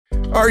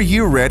Are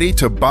you ready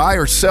to buy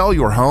or sell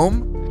your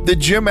home? The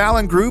Jim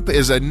Allen Group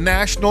is a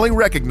nationally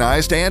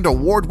recognized and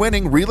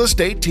award-winning real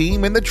estate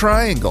team in the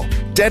Triangle,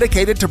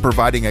 dedicated to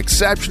providing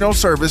exceptional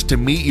service to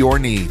meet your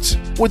needs.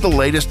 With the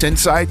latest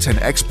insights and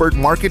expert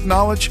market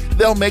knowledge,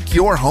 they'll make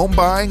your home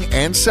buying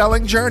and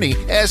selling journey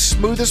as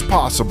smooth as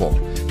possible.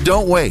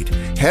 Don't wait.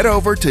 Head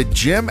over to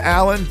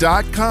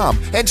jimallen.com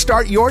and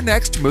start your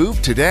next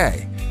move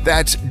today.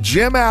 That's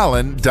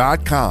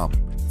jimallen.com.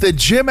 The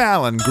Jim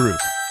Allen Group,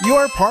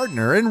 your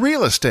partner in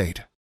real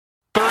estate.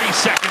 30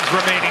 seconds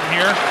remaining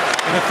here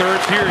in the third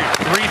period.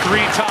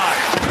 3-3 tie.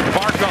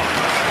 Barkov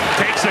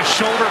takes a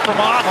shoulder from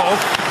Aho.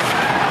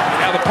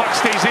 Now the puck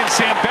stays in.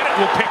 Sam Bennett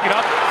will pick it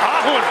up.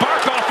 Aho and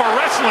Barkov are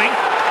wrestling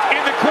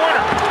in the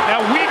corner. Now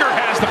Weegar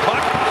has the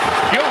puck.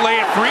 He'll lay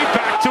it free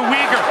back to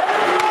Weegar.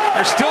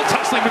 They're still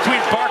tussling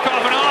between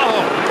Barkov and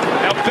Aho.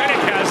 Now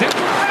Bennett has it.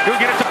 He'll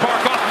get it to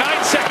Barkov.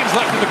 9 seconds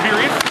left in the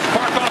period.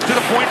 Barkov to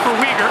the point for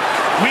Weegar.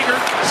 Weegar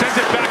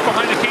sends it back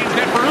behind the Canes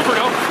net for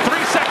Huberdeau. 3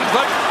 seconds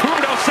left.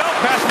 Huberdeau south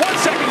pass. 1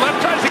 second left.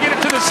 Tries to get it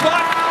to the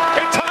slot.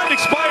 And time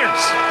expires.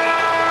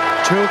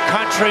 Two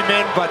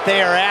countrymen, but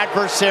they are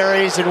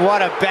adversaries, and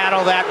what a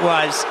battle that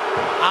was.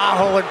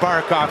 Aho and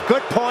Barkov.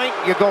 Good point.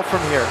 You go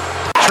from here.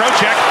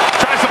 Trocheck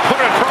tries to put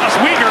it across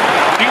Weegar.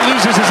 He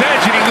loses his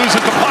edge and he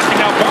loses the puck.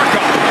 And now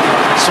Barkov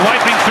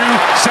swiping through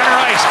center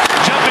ice.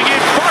 Jumping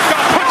in.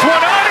 Barkov puts one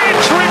on and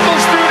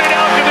trickles through to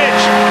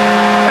Alkovich.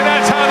 And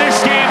that's how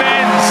this game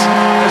ends.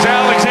 As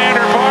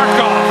Alexander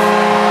Barkov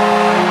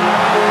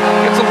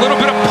gets a little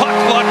bit of puck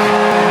luck.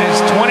 And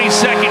his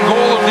 22nd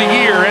goal of the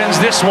year ends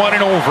this one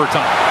in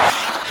overtime.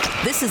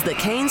 This is the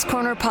Canes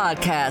Corner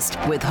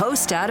Podcast with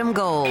host Adam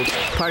Gold,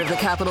 part of the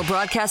Capital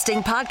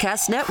Broadcasting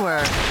Podcast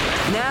Network.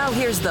 Now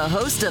here's the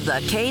host of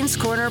the Canes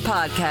Corner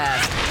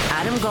Podcast,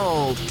 Adam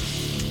Gold.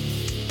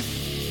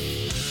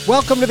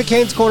 Welcome to the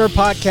Canes Corner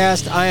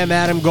Podcast. I am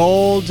Adam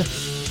Gold.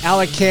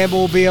 Alec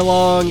Campbell will be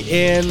along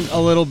in a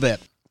little bit.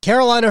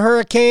 Carolina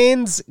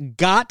Hurricanes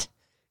got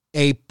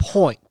a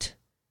point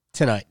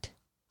tonight.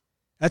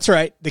 That's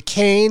right. The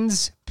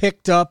Canes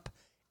picked up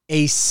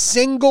a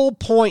single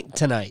point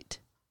tonight.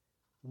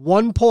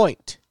 1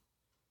 point.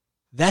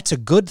 That's a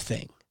good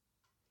thing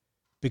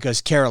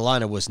because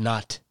Carolina was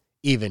not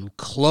even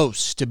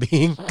close to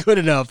being good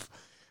enough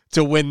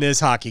to win this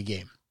hockey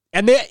game.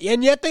 And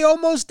yet they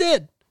almost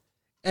did.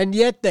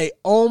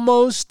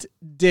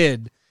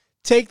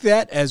 Take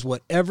that as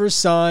whatever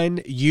sign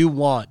you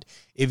want.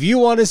 If you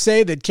want to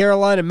say that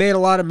Carolina made a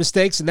lot of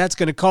mistakes and that's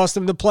going to cost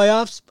them the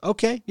playoffs,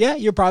 okay, yeah,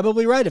 you're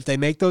probably right. If they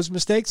make those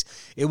mistakes,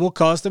 it will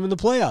cost them in the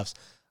playoffs.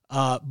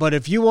 But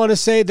if you want to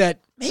say that,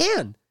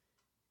 man,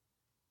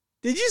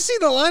 did you see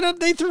the lineup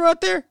they threw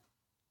out there?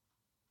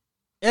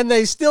 And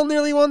they still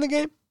nearly won the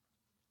game?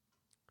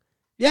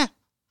 Yeah,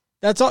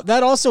 that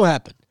also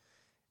happened.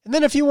 And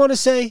then if you want to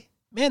say,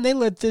 man, they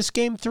led this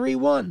game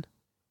 3-1.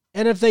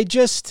 And if they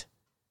just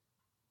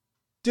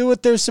do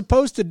what they're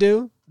supposed to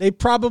do, they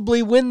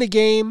probably win the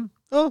game,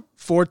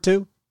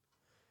 4-2.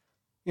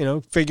 You know,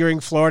 figuring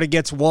Florida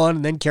gets one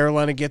and then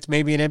Carolina gets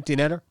maybe an empty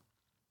netter.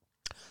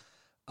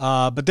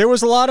 But there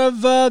was a lot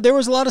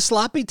of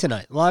sloppy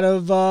tonight. A lot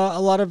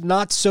of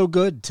not so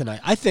good tonight.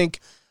 I think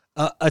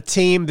a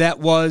team that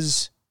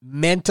was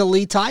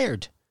mentally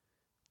tired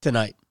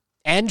tonight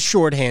and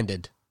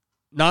shorthanded,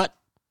 not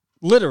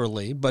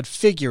literally but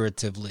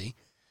figuratively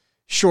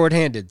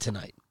shorthanded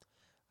tonight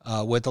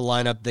with the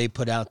lineup they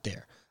put out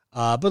there.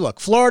 But look,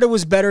 Florida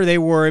was better. They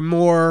were a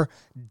more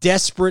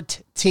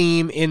desperate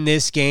team in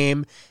this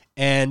game.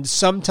 And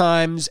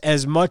sometimes,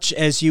 as much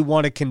as you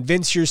want to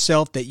convince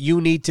yourself that you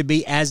need to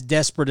be as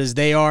desperate as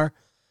they are,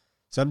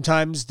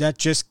 sometimes that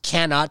just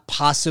cannot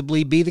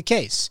possibly be the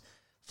case.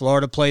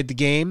 Florida played the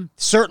game,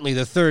 certainly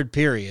the third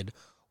period,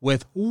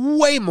 with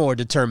way more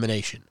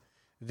determination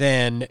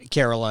than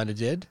Carolina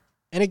did.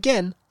 And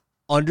again,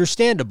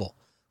 understandable.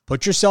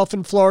 Put yourself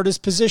in Florida's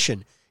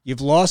position.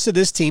 You've lost to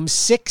this team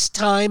 6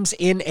 times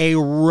in a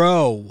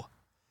row.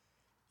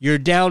 You're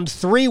down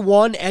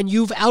 3-1, and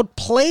you've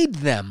outplayed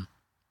them.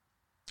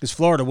 Because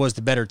Florida was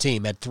the better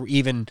team at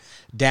even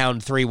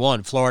down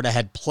 3-1. Florida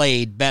had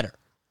played better.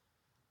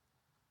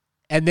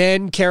 And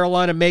then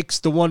Carolina makes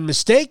the one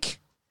mistake,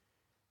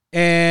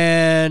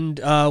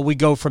 and we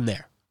go from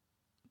there.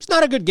 It's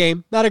not a good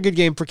game. Not a good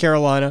game for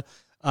Carolina.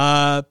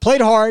 Played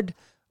hard,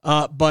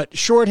 but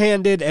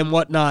shorthanded and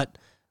whatnot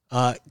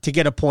to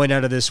get a point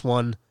out of this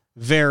one.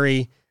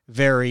 Very,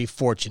 very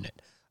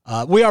fortunate.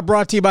 We are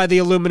brought to you by the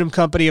Aluminum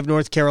Company of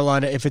North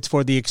Carolina. If it's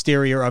for the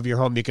exterior of your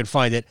home, you can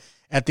find it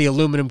at the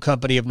Aluminum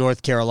Company of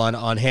North Carolina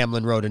on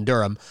Hamlin Road in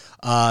Durham.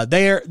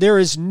 There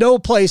is no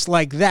place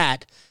like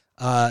that,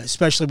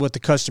 especially with the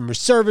customer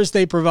service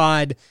they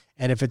provide.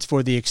 And if it's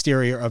for the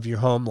exterior of your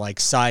home, like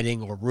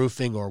siding or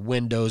roofing or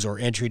windows or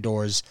entry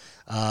doors,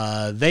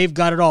 they've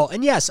got it all.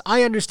 And yes,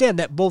 I understand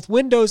that both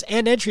windows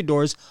and entry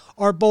doors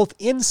are both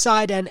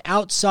inside and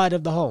outside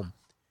of the home.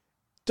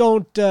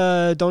 Don't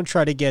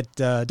try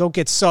to don't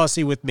get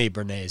saucy with me,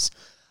 Bernays.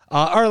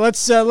 All right, let's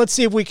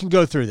see if we can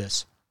go through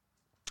this.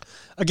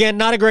 Again,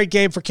 not a great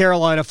game for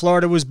Carolina.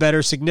 Florida was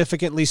better,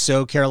 significantly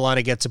so.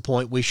 Carolina gets a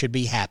point. We should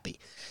be happy.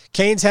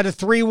 Canes had a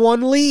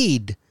 3-1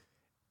 lead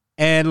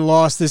and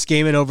lost this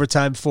game in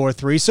overtime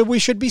 4-3, so we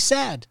should be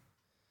sad.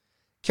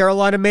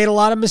 Carolina made a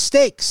lot of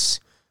mistakes.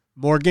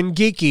 Morgan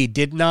Geekie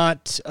did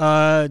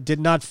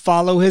not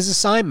follow his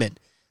assignment.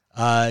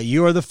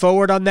 You are the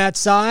forward on that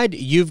side.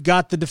 You've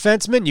got the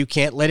defenseman. You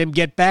can't let him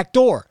get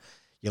backdoor.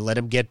 You let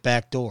him get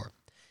backdoor.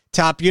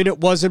 Top unit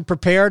wasn't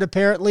prepared,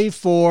 apparently,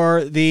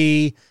 for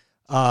the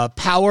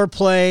power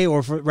play,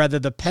 or rather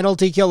the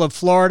penalty kill of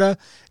Florida.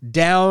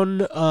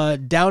 Down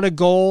a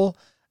goal.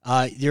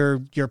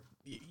 You're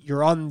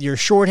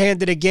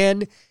shorthanded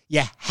again.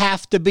 You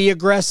have to be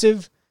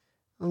aggressive.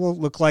 Well,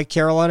 looked like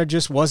Carolina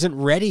just wasn't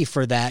ready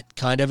for that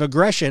kind of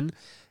aggression,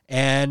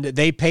 and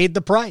they paid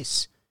the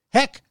price.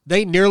 Heck,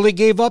 they nearly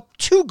gave up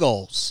 2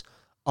 goals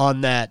on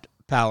that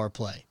power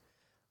play.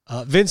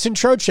 Vincent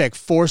Trocheck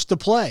forced to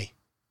play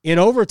in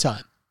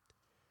overtime.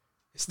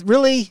 It's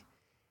really,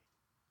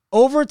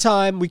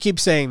 overtime, we keep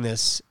saying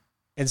this,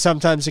 and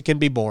sometimes it can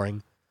be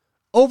boring.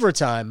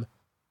 Overtime,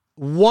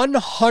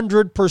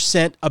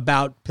 100%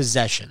 about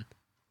possession.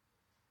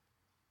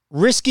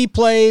 Risky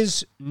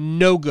plays,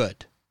 no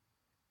good.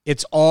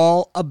 It's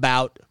all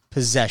about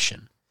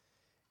possession.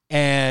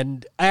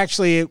 And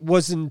actually, it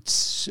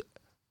wasn't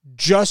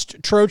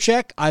just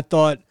Trocheck. I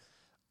thought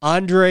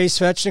Andrei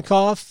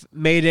Svechnikov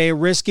made a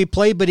risky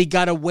play, but he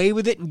got away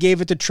with it and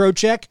gave it to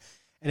Trocheck.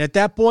 And at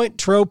that point,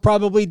 Tro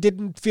probably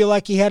didn't feel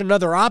like he had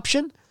another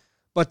option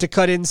but to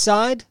cut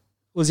inside.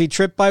 Was he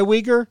tripped by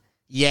Weegar?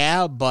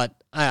 Yeah, but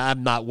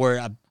I'm not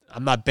worried.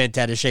 I'm not bent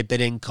out of shape they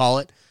didn't call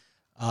it.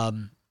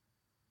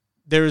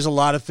 There's a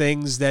lot of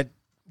things that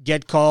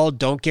get called,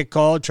 don't get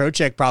called.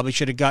 Trocheck probably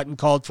should have gotten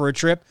called for a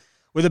trip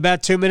with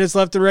about 2 minutes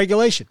left in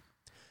regulation.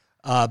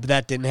 But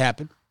that didn't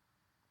happen.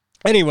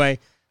 Anyway,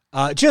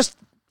 just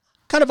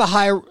kind of a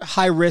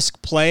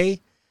high-risk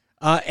play.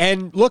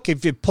 And look,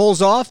 if it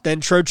pulls off,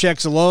 then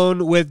Trocheck's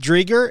alone with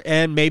Drieger,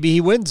 and maybe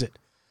he wins it.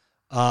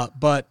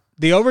 But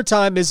the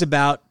overtime is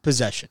about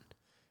possession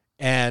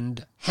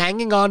and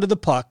hanging on to the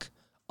puck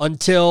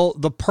until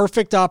the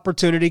perfect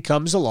opportunity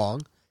comes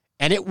along,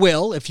 and it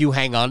will if you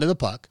hang on to the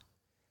puck.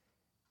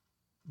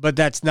 But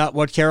that's not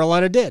what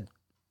Carolina did.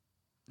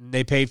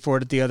 They paid for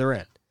it at the other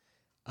end.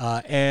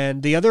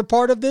 And the other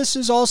part of this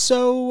is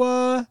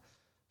also,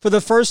 for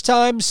the first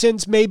time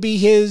since maybe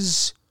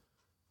his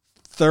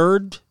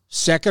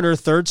second or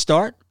third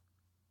start,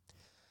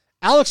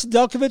 Alex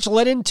Nedeljkovic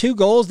let in 2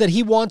 goals that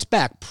he wants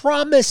back.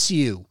 Promise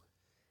you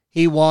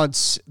he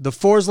wants the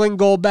Forsling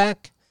goal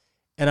back,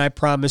 and I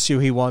promise you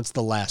he wants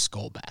the last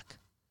goal back.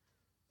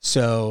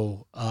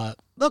 So,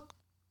 look,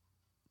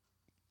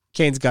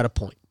 Kane's got a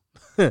point.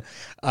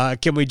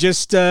 Can we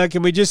just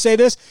say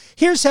this?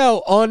 Here's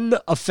how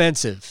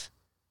unoffensive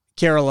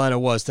Carolina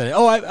was today.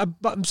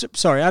 I'm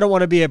sorry. I don't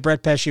want to be a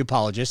Brett Pesce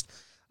apologist,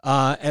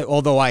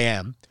 although I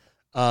am.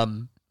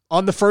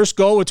 On the first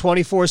goal with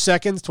 24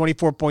 seconds,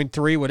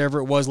 24.3, whatever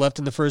it was left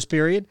in the first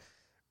period,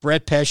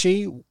 Brett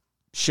Pesce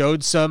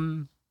showed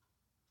some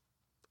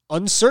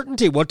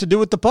uncertainty what to do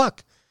with the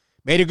puck.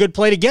 Made a good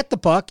play to get the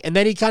puck, and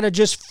then he kind of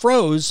just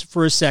froze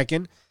for a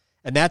second,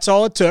 and that's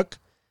all it took.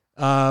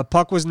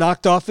 Puck was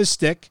knocked off his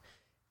stick,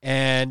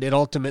 and it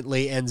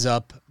ultimately ends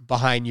up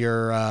behind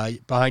your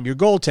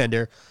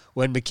goaltender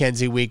when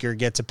Mackenzie Weegar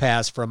gets a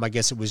pass from, I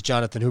guess it was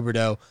Jonathan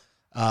Huberdeau,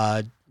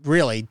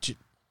 really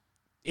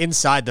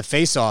inside the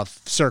face-off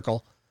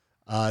circle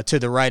to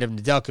the right of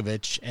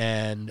Nedeljkovic,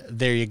 and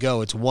there you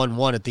go. It's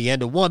 1-1 at the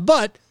end of one,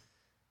 but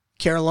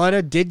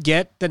Carolina did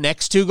get the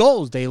next 2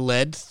 goals. They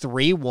led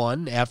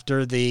 3-1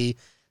 after the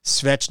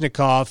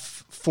Svechnikov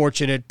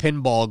fortunate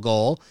pinball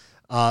goal.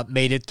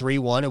 Made it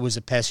 3-1. It was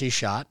a Pesce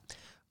shot.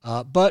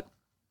 But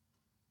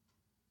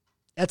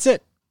that's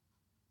it.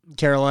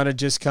 Carolina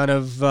just kind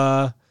of,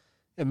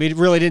 it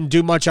really didn't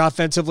do much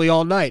offensively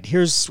all night.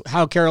 Here's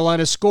how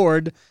Carolina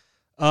scored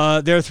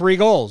their 3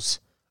 goals.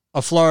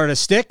 A Florida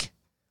stick,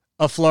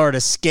 a Florida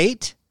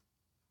skate,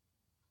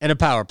 and a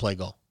power play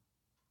goal.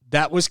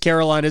 That was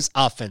Carolina's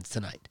offense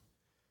tonight.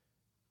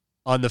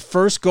 On the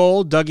first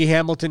goal, Dougie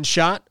Hamilton's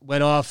shot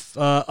went off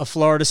a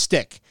Florida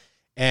stick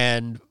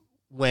and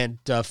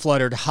went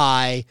fluttered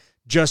high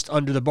just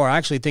under the bar. I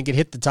actually think it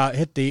hit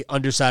the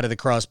underside of the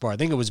crossbar. I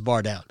think it was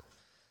bar down.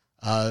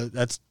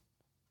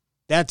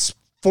 That's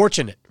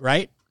fortunate,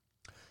 right?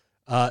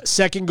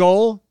 Second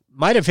goal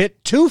might have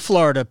hit 2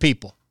 Florida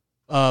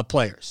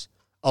players.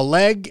 A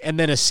leg and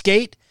then a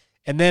skate,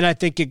 and then I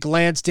think it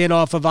glanced in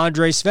off of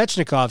Andrei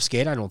Svechnikov's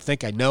skate. I don't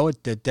think I know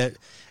it. That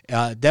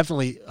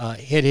definitely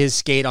hit his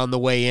skate on the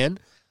way in.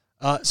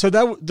 So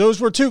those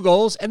were 2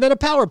 goals, and then a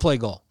power play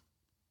goal.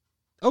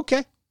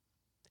 Okay.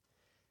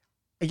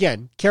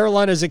 Again,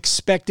 Carolina's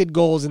expected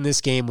goals in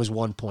this game was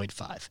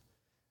 1.5.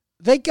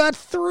 They got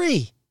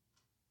 3.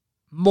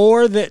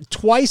 More than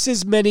twice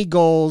as many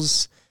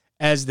goals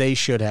as they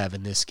should have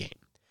in this game.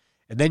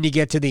 And then you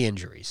get to the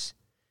injuries.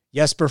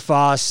 Jesper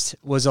Fast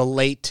was a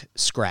late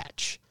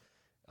scratch.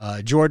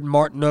 Jordan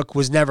Martinook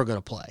was never going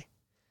to play.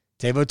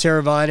 Teuvo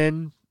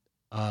Teravainen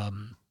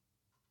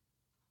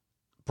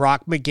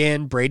Brock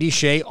McGinn, Brady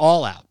Shea,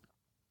 all out.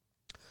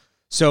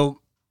 So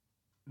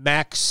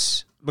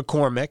Max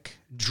McCormick,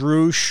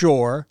 Drew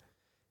Shore,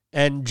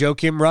 and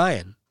Joakim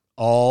Ryan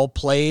all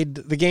played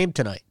the game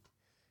tonight.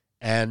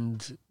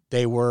 And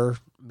they were,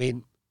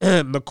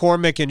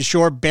 McCormick and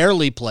Shore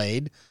barely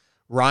played.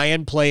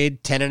 Ryan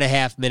played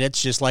 10.5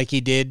 minutes, just like he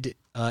did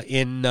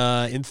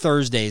in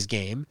Thursday's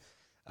game.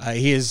 I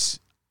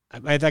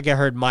think I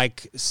heard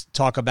Mike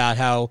talk about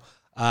how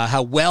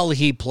well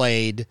he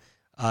played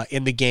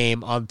in the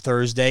game on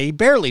Thursday. He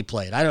barely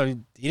played.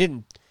 He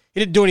didn't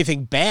do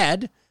anything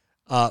bad,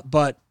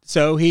 but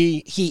so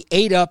he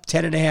ate up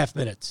 10.5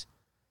 minutes.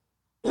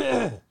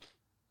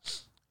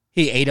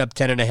 He ate up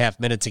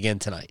 10.5 minutes again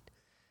tonight.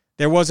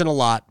 There wasn't a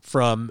lot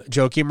from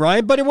Joakim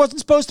Ryan, but it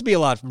wasn't supposed to be a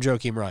lot from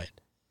Joakim Ryan.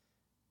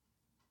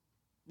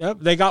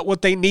 Nope, they got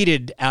what they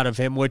needed out of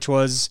him, which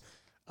was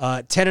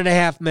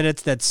 10.5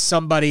 minutes that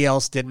somebody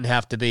else didn't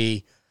have to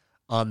be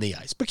on the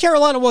ice. But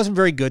Carolina wasn't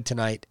very good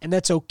tonight, and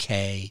that's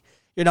okay.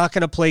 You're not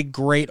going to play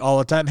great all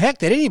the time. Heck,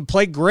 they didn't even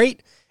play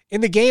great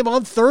in the game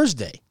on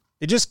Thursday.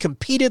 They just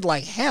competed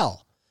like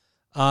hell.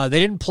 They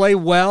didn't play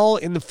well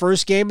in the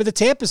first game of the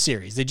Tampa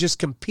series. They just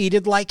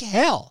competed like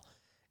hell.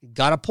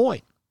 Got a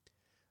point.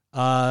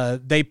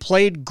 They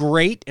played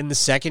great in the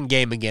second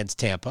game against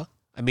Tampa.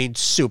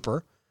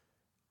 Super.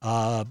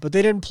 But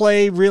they didn't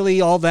play really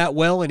all that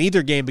well in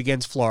either game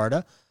against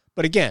Florida.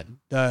 But again,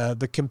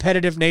 the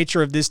competitive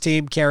nature of this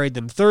team carried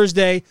them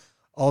Thursday.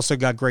 Also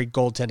got great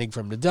goaltending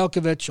from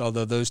Nedeljkovic,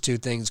 although those two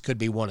things could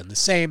be one and the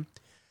same.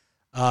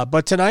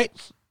 But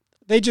tonight,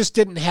 they just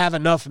didn't have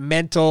enough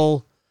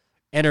mental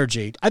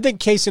energy. I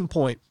think case in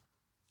point,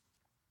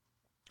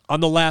 on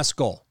the last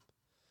goal,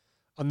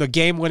 on the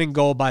game-winning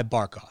goal by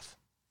Barkov,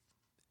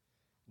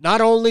 not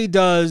only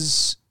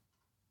does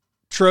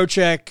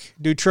Trocheck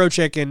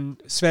and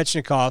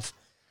Svechnikov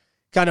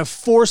kind of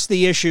force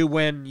the issue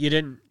when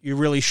you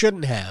really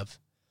shouldn't have,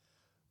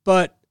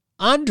 but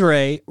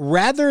Andre,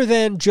 rather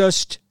than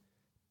just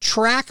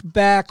track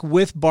back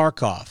with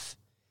Barkov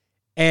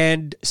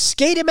and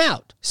skate him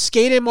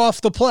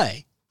off the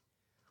play,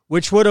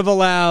 which would have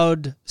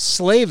allowed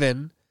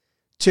Slavin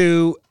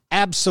to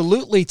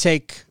absolutely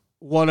take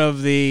one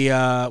of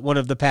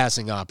the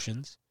passing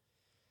options.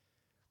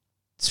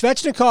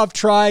 Svechnikov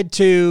tried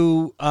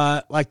to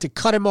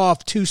cut him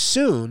off too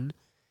soon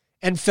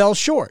and fell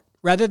short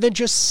rather than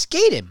just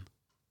skate him.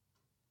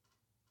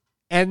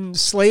 And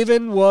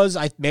Slavin was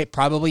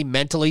probably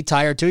mentally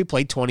tired too. He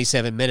played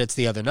 27 minutes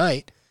the other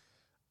night.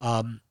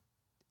 And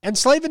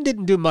Slavin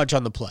didn't do much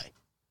on the play.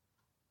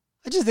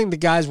 I just think the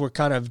guys were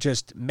kind of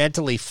just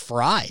mentally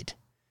fried.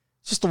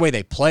 It's just the way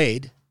they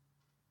played.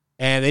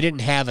 And they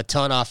didn't have a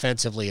ton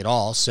offensively at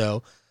all.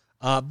 So,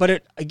 I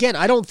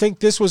don't think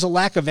this was a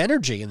lack of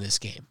energy in this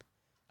game.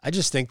 I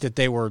just think that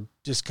they were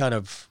just kind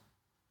of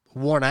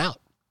worn out.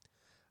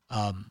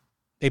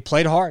 They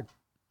played hard.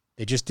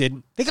 They just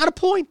didn't. They got a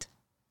point.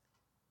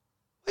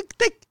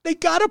 They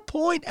got a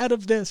point out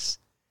of this.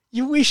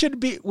 We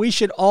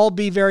should all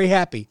be very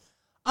happy.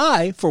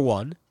 I, for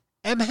one,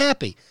 am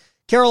happy.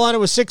 Carolina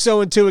was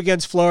 6-0-2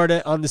 against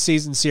Florida on the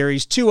season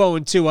series,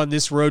 2-0-2 on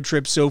this road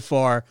trip so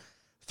far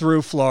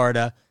through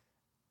Florida.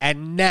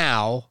 And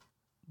now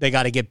they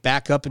got to get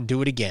back up and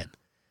do it again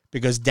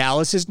because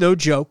Dallas is no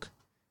joke.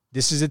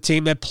 This is a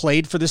team that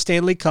played for the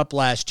Stanley Cup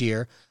last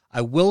year.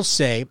 I will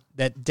say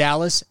that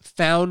Dallas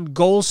found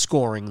goal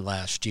scoring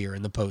last year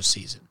in the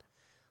postseason.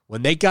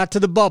 When they got to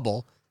the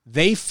bubble,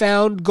 they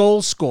found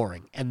goal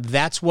scoring, and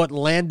that's what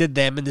landed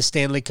them in the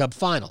Stanley Cup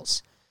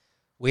Finals.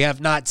 We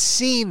have not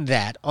seen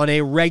that on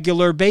a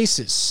regular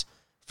basis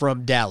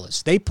from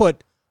Dallas. They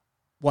put,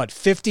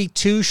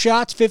 52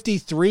 shots,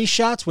 53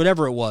 shots,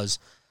 whatever it was,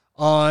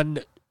 on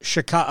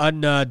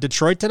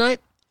Detroit tonight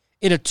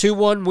in a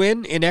 2-1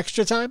 win in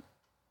extra time?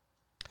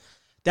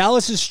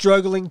 Dallas is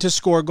struggling to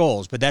score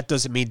goals, but that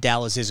doesn't mean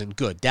Dallas isn't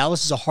good.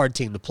 Dallas is a hard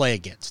team to play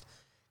against.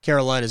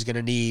 Carolina is going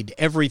to need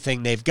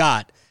everything they've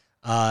got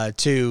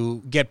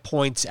to get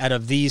points out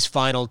of these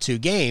final two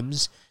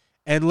games.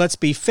 And let's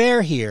be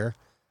fair here.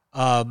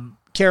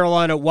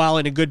 Carolina, while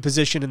in a good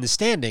position in the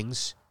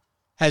standings,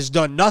 has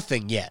done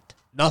nothing yet.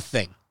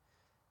 Nothing.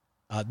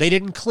 They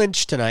didn't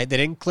clinch tonight. They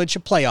didn't clinch a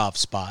playoff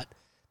spot.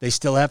 They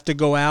still have to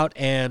go out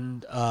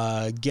and,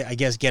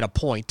 get a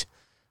point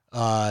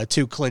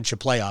to clinch a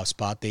playoff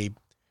spot. The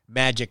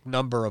magic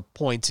number of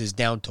points is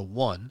down to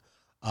 1.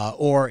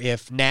 Or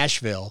if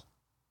Nashville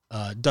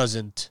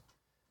doesn't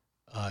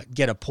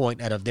get a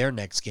point out of their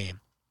next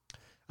game.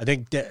 I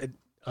think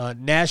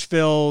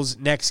Nashville's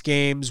next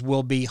games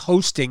will be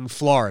hosting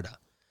Florida.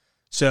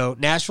 So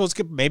Nashville's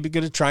maybe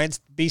going to try and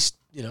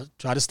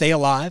try to stay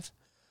alive.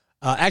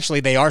 Actually,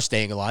 they are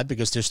staying alive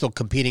because they're still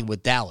competing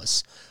with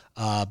Dallas.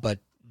 But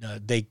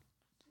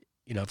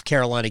if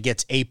Carolina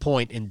gets a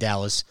point in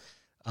Dallas,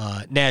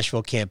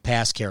 Nashville can't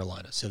pass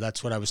Carolina. So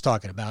that's what I was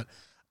talking about.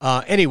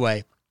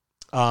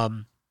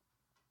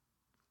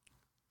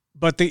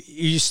 But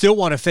you still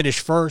want to finish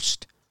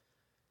first.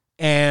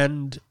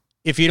 And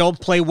if you don't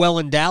play well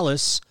in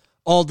Dallas,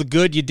 all the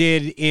good you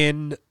did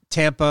in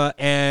Tampa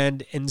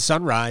and in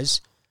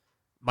Sunrise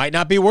might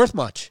not be worth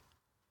much.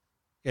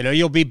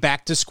 You'll be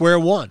back to square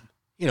one,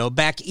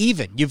 back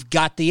even. You've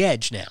got the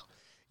edge now.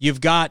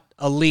 You've got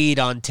a lead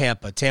on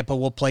Tampa. Tampa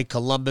will play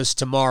Columbus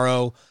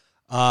tomorrow.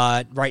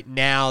 Right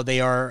now,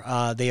 they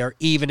are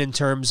even in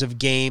terms of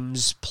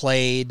games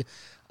played,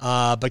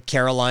 but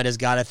Carolina's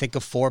got, I think, a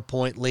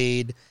 4-point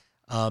lead.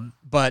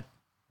 But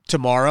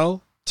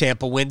tomorrow,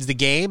 Tampa wins the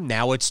game.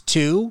 Now it's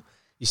 2.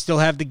 You still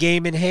have the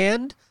game in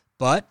hand,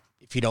 but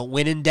if you don't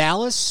win in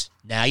Dallas,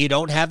 now you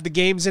don't have the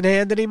games in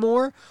hand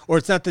anymore. Or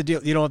it's not the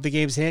deal. You don't have the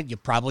games in hand. You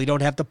probably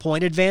don't have the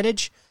point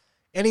advantage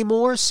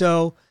anymore.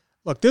 So,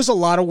 look, there's a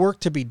lot of work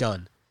to be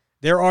done.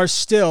 There are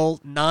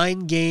still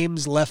 9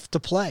 games left to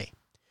play.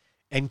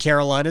 And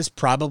Carolina's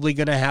probably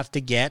going to have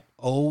to get,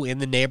 in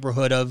the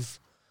neighborhood of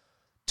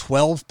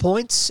 12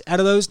 points out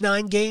of those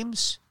 9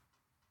 games.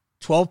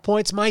 12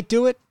 points might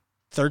do it.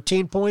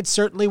 13 points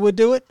certainly would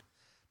do it,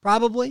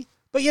 probably.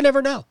 But you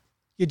never know.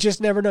 You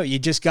just never know. You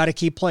just got to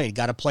keep playing.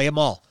 Got to play them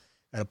all.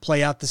 Got to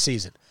play out the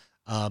season.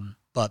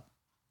 But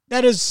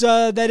that is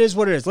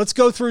what it is. Let's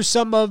go through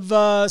some of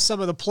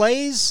the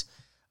plays,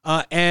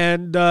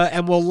 and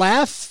we'll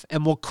laugh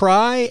and we'll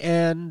cry,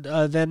 and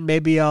then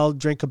maybe I'll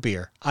drink a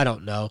beer. I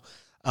don't know.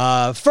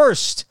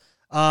 First,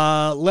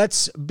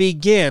 let's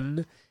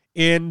begin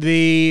in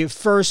the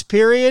first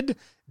period.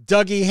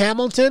 Dougie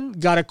Hamilton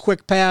got a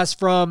quick pass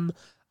from,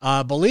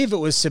 I believe it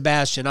was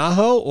Sebastian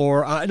Aho,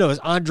 or it was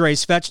Andrei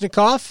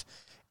Svechnikov,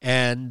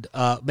 and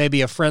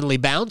maybe a friendly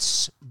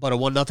bounce, but a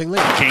 1-0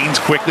 lead. Canes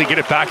quickly get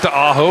it back to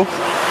Aho.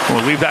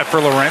 We'll leave that for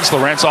Lorentz.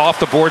 Lorentz off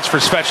the boards for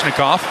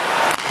Svechnikov.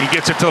 He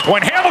gets it to the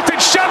point. Hamilton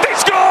shot. They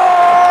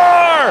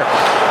score!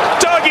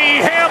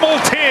 Dougie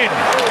Hamilton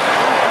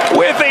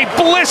with a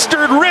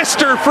blistered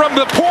wrister from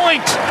the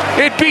point.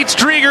 It beats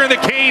Drieger, and the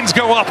Canes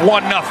go up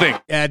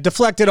 1-0.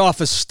 Deflected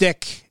off a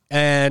stick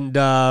and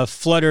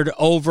fluttered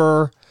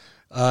over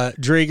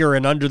Drieger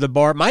and under the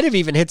bar. Might have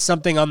even hit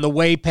something on the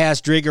way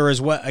past Drieger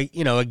as well.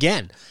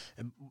 Again,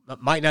 it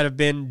might not have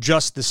been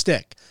just the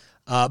stick.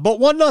 But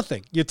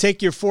 1-0. You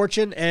take your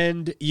fortune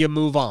and you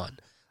move on.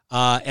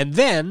 And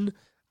then,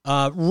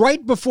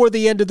 right before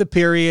the end of the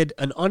period,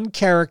 an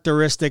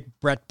uncharacteristic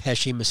Brett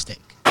Pesce mistake.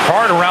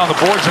 Hard around the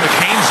boards in the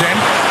Canes end.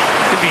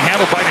 Could be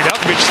handled by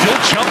Nedeljkovic, still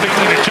jumping,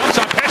 and it jumps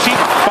on Pesce.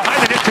 Behind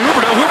the net to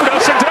Huberdeau. Huberdeau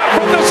sends it up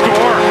from the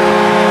score.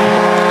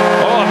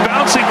 A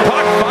bouncing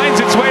puck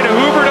finds its way to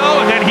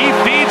Huberdeau, and then he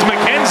feeds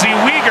Mackenzie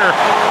Weegar.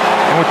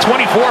 And with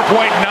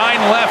 24.9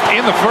 left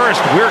in the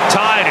first, we're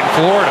tied in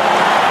Florida.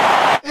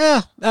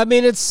 Yeah, I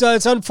mean, it's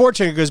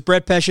unfortunate because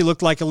Brett Pesce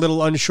looked like a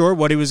little unsure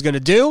what he was going to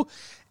do,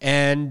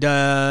 and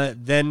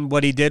then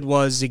what he did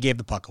was he gave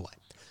the puck away.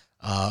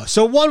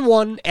 So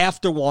 1-1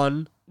 after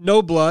 1,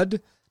 no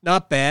blood,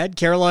 not bad.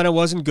 Carolina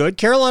wasn't good.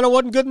 Carolina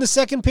wasn't good in the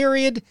second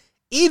period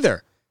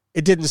either.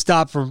 It didn't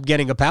stop from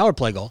getting a power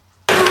play goal.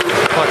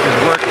 Puck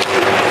is worked.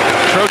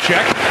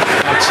 Trocheck.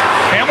 That's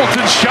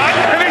Hamilton's shot,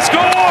 and they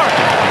score!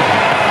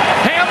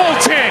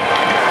 Hamilton!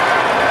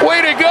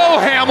 Way to go,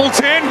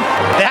 Hamilton!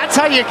 That's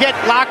how you get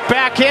locked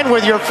back in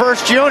with your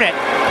first unit.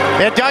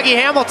 And Dougie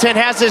Hamilton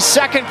has his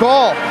second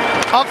goal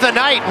of the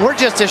night. We're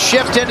just a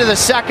shift into the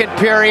second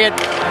period.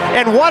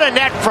 And what a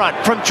net front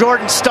from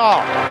Jordan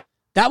Staal.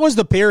 That was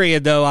the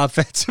period, though,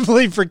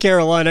 offensively for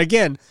Carolina.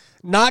 Again,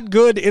 not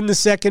good in the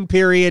second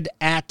period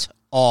at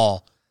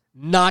all.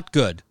 Not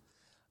good.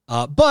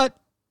 But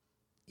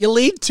you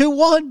lead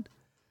 2-1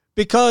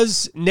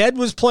 because Ned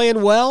was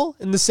playing well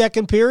in the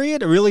second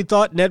period. I really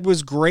thought Ned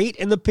was great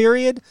in the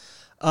period.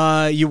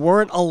 You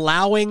weren't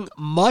allowing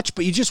much,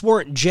 but you just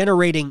weren't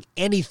generating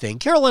anything.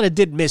 Carolina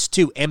did miss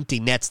 2 empty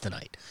nets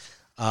tonight.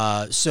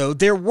 So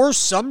there were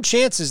some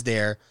chances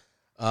there,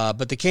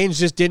 but the Canes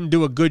just didn't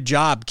do a good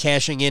job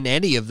cashing in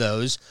any of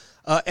those.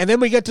 And then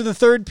we get to the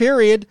third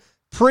period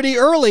pretty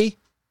early,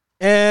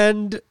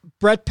 and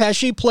Brett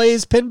Pesce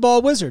plays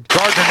pinball wizard.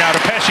 Gardner now to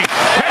Pesce.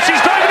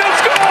 Pesce's diving and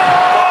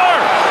score!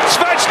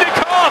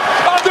 Svechnikov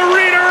on the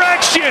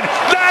redirection.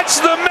 That's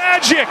the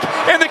magic,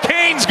 and the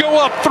Canes go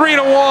up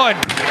 3-1.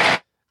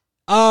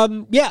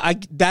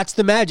 That's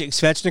the magic.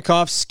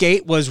 Svechnikov's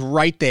skate was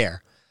right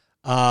there,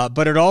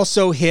 but it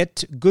also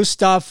hit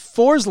Gustav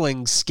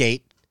Forsling's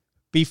skate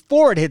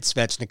before it hit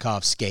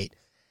Svechnikov's skate,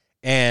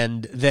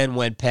 and then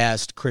went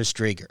past Chris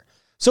Drieger.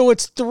 So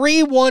it's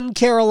 3-1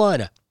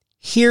 Carolina.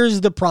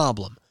 Here's the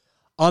problem.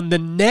 On the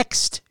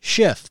next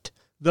shift,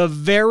 the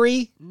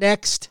very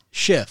next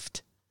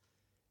shift,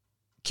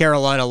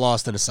 Carolina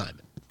lost an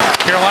assignment.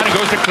 Carolina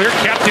goes to clear,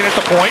 kept it at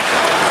the point.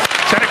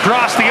 Sent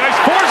across the ice.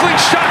 Forsling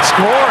shot,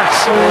 scores.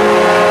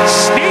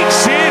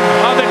 Sneaks in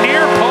on the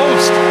near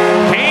post.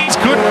 Canes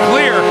couldn't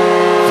clear.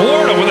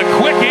 Florida with a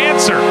quick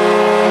answer.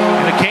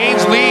 And the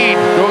Canes lead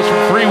goes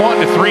from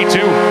 3-1 to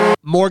 3-2.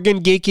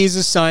 Morgan Geekie's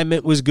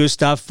assignment was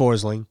Gustav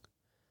Forsling.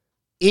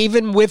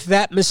 Even with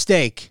that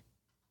mistake,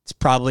 it's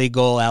probably a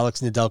goal Alex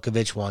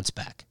Nedeljkovic wants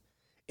back.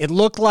 It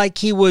looked like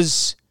he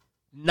was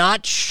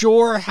not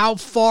sure how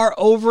far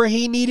over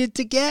he needed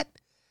to get,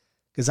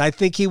 because I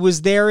think he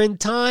was there in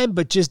time,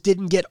 but just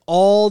didn't get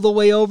all the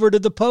way over to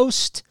the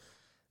post.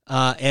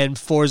 And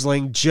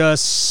Forsling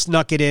just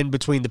snuck it in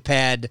between the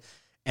pad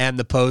and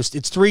the post.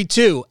 It's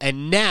 3-2,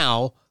 and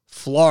now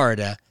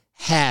Florida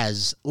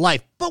has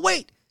life. But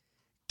wait,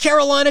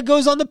 Carolina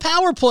goes on the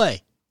power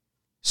play.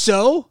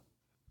 So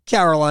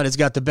Carolina's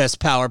got the best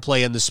power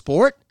play in the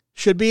sport.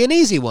 Should be an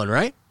easy one,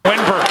 right?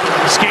 Wenberg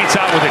skates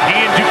out with it. He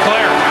and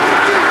Duclair.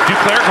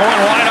 Duclair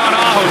going wide on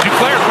Aho.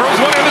 Duclair throws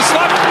one in the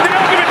slot.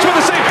 Nedeljkovic with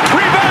the save.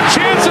 Rebound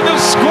chance and the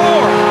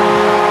score.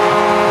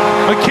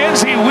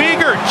 Mackenzie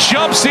Weegar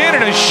jumps in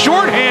and a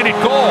shorthanded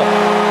goal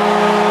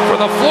for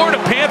the Florida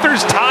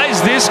Panthers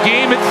ties this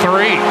game at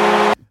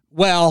 3.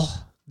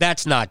 Well,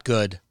 that's not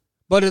good.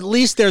 But at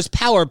least there's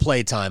power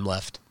play time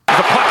left.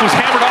 The puck was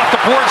hammered off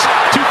the boards.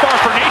 Too far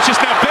for Natchez.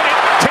 Now Bennett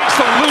takes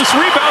the loose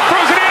rebound,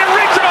 throws it in, and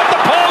rings it off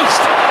the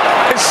post.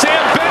 As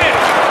Sam Bennett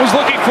was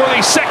looking for the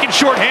second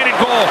shorthanded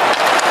goal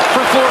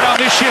for Florida on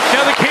this shift.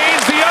 Now the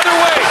Canes the other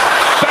way.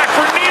 Back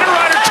for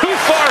Niederreiter. Too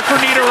far for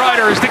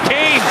Niederreiter as the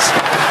Canes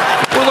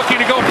were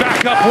looking to go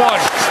back up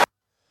 1.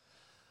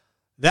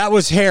 That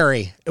was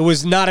hairy. It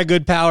was not a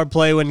good power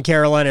play when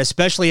Carolina,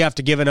 especially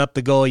after giving up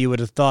the goal, you would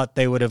have thought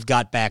they would have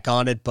got back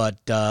on it, but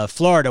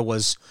Florida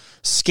was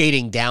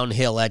skating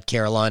downhill at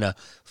Carolina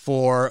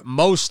for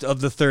most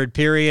of the third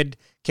period.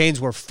 Canes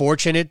were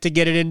fortunate to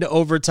get it into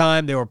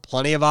overtime. There were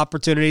plenty of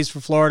opportunities for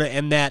Florida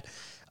in that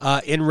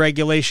in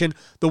regulation.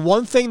 The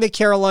one thing that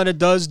Carolina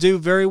does do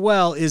very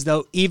well is,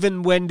 though,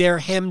 even when they're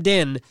hemmed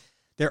in,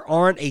 there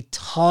aren't a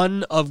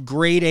ton of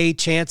grade A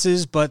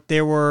chances, but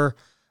there were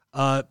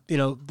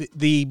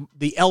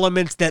the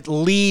elements that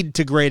lead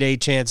to grade A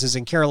chances,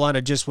 and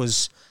Carolina just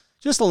was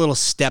just a little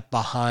step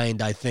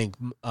behind, I think,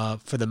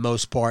 for the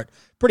most part,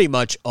 pretty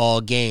much all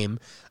game.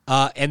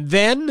 And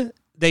then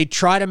they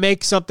try to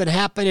make something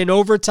happen in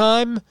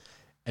overtime,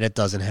 and it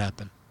doesn't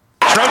happen.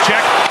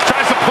 Trocheck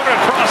tries to put it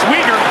across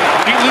Weegar.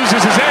 He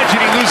loses his edge,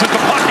 and he loses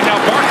the puck, and now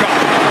Barkov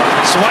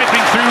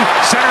swiping through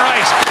center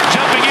ice,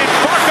 jumping in.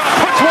 Barkov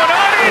puts one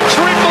on, and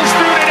trickles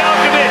through to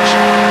Nedeljkovic.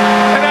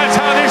 And that's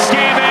how this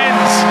game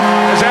ends,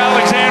 as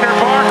Alexander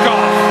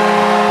Barkov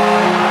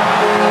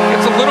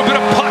gets a little bit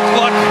of puck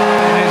luck,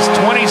 and his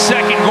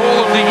 22nd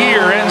goal of the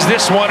year ends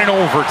this one in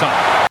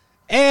overtime.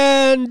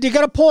 And you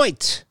got a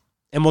point.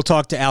 And we'll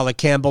talk to Alec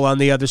Campbell on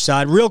the other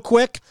side. Real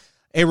quick,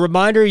 a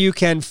reminder, you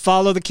can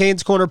follow the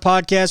Canes Corner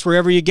podcast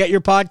wherever you get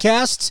your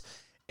podcasts.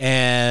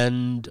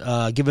 And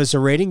give us a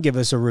rating, give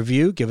us a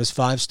review, give us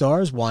 5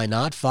 stars. Why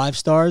not? 5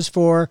 stars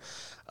for,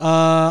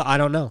 I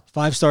don't know,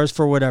 5 stars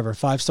for whatever.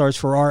 5 stars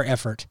for our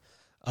effort.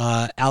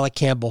 Alec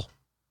Campbell,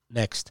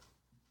 next.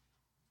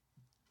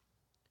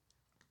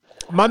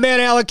 My man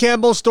Alec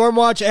Campbell,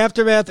 Stormwatch,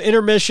 Aftermath,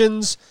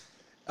 Intermissions,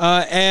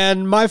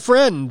 and my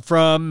friend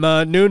from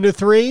noon to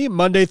 3,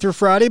 Monday through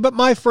Friday, but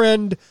my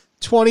friend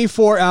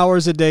 24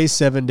 hours a day,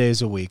 7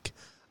 days a week.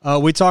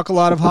 We talk a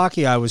lot of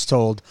hockey, I was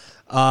told.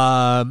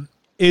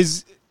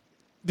 This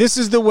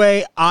is the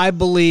way I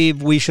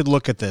believe we should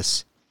look at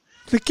this.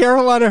 The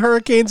Carolina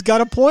Hurricanes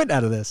got a point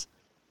out of this.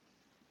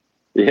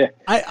 Yeah.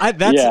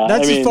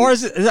 That's as far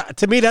as,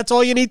 to me, that's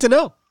all you need to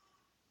know.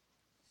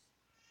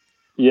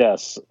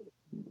 Yes.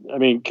 I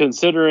mean,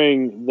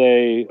 considering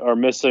they are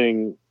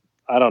missing,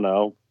 I don't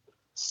know,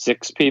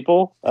 6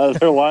 people out of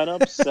their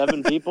lineup,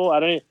 7 people.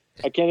 I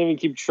can't even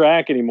keep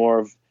track anymore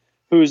of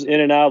who's in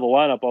and out of the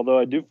lineup, although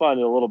I do find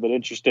it a little bit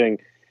interesting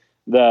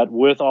that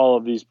with all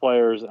of these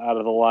players out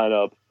of the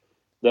lineup,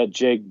 that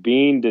Jake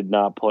Bean did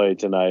not play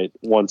tonight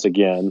once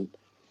again.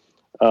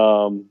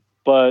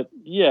 But,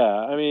 yeah,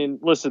 I mean,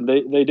 listen,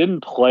 they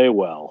didn't play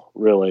well,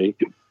 really.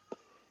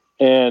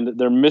 And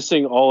they're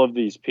missing all of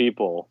these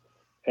people.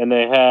 And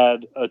they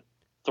had a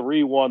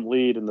 3-1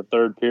 lead in the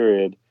third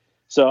period.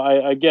 So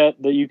I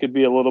get that you could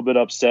be a little bit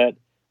upset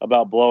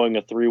about blowing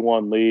a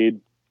 3-1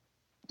 lead,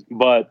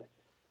 but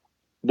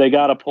they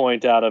got a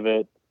point out of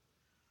it.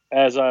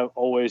 As I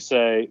always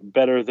say,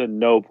 better than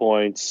no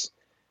points.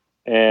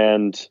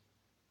 And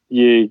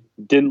you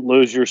didn't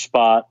lose your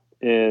spot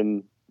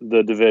in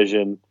the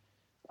division.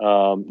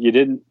 You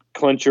didn't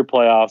clinch your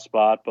playoff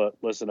spot, but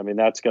listen, I mean,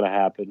 that's going to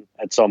happen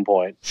at some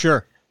point.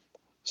 Sure.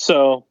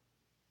 So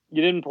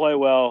you didn't play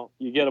well.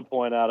 You get a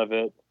point out of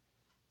it.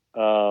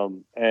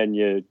 And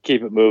you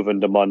keep it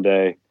moving to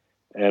Monday,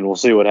 and we'll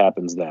see what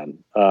happens then.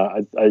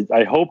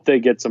 I hope they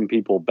get some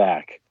people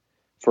back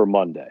for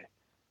Monday.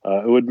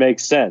 It would make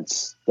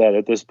sense that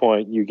at this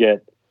point you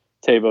get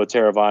Teuvo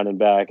Teravainen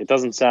back. It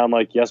doesn't sound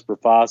like Jesper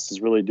Fast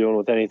is really dealing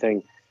with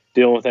anything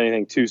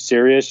too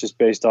serious, just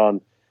based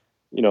on,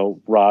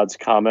 Rod's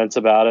comments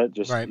about it.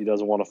 Just right. He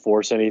doesn't want to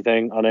force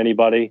anything on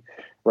anybody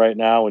right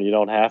now when you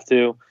don't have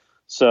to.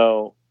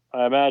 So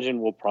I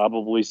imagine we'll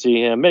probably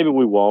see him. Maybe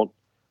we won't.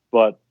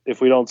 But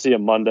if we don't see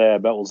him Monday, I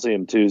bet we'll see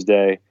him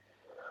Tuesday.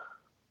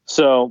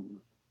 So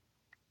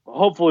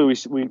hopefully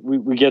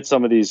we get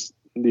some of these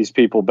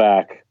people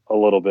back a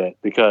little bit,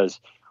 because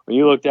when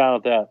you look down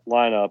at that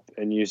lineup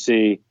and you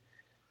see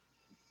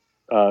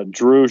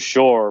Drew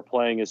Shore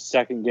playing his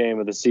second game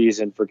of the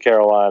season for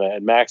Carolina,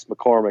 and Max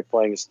McCormick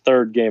playing his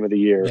third game of the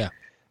year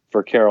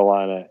for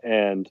Carolina,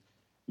 and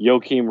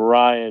Joakim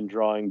Ryan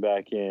drawing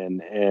back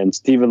in, and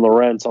Steven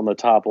Lorentz on the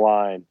top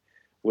line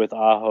with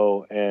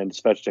Aho and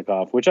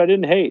Svechnikov, which I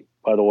didn't hate,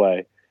 by the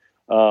way.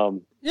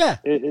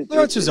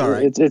 Lorentz is all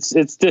right.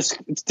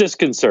 It's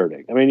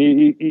disconcerting. I mean,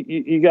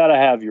 you got to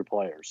have your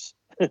players,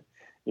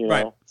 you know.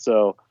 Right.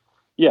 So,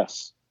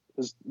 yes,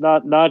 it's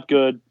not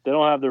good. They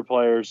don't have their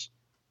players,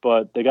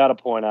 but they got a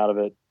point out of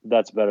it.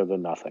 That's better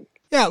than nothing.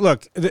 Yeah,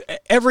 look,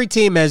 every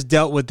team has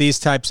dealt with these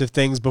types of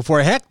things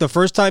before. Heck, the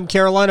first time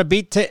Carolina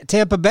beat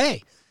Tampa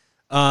Bay,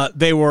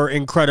 they were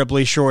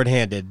incredibly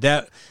shorthanded.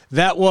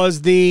 That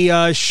was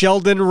the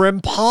Sheldon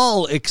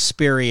Rempal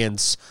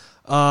experience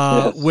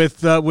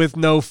with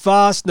no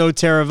Foss, no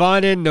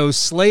Teravainen, no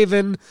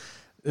Slavin.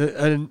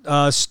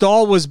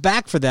 Stahl was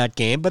back for that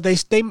game, but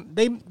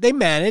they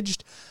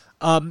managed.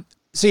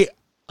 See,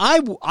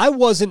 I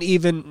wasn't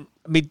even.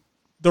 I mean,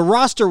 the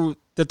roster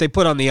that they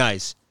put on the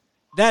ice,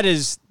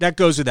 that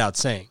goes without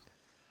saying.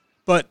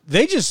 But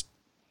they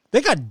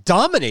got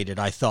dominated,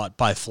 I thought,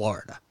 by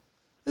Florida.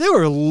 They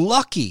were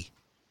lucky.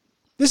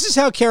 This is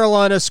how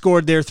Carolina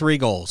scored their 3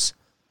 goals.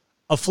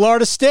 A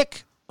Florida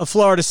stick, a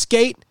Florida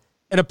skate,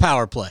 and a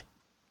power play.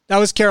 That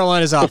was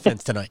Carolina's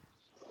offense tonight.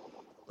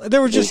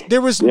 There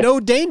was no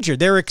danger.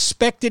 Their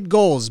expected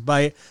goals,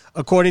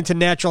 according to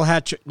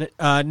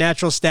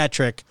Natural Stat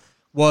Trick,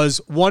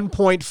 was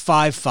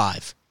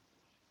 1.55.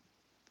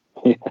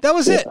 That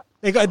was it.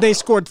 They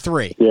scored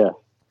 3. Yeah.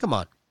 Come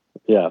on.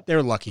 Yeah.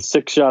 They're lucky.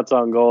 6 shots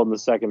on goal in the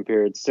second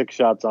period, 6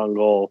 shots on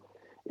goal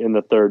in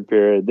the third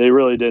period. They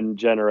really didn't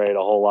generate a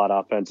whole lot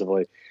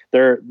offensively.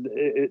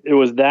 It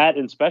was that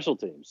in special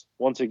teams.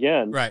 Once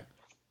again, right.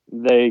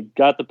 They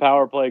got the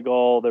power play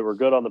goal. They were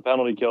good on the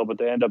penalty kill, but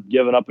they end up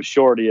giving up a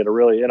shorty at a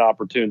really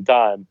inopportune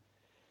time.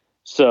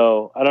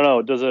 So I don't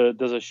know.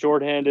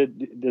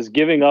 Does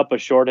giving up a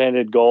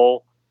shorthanded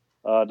goal,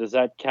 does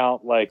that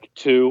count like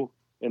 2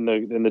 in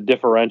the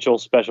differential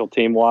special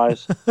team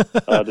wise?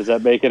 Does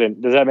that make it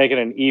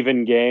an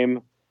even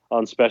game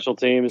on special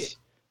teams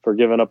for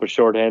giving up a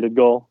shorthanded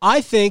goal?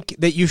 I think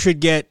that you should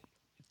get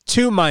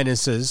 2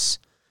 minuses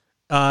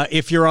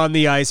if you're on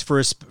the ice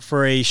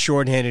for a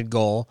shorthanded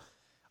goal.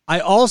 I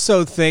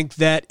also think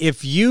that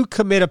if you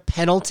commit a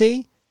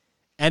penalty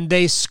and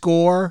they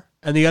score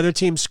and the other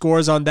team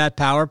scores on that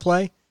power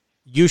play,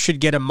 you should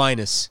get a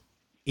minus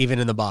even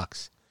in the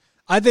box.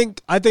 I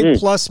think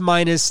plus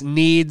minus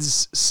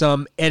needs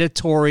some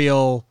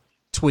editorial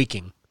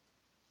tweaking.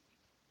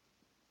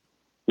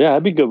 Yeah,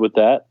 I'd be good with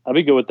that.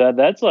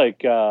 That's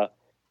like that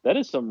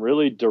is some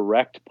really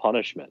direct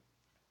punishment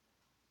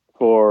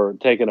for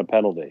taking a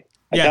penalty.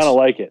 I kind of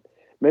like it.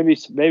 Maybe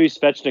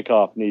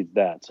Svechnikov needs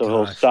that, so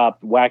he'll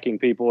stop whacking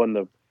people in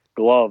the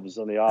gloves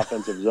on the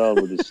offensive zone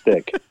with his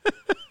stick.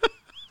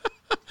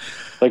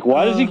 Like,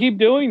 why does he keep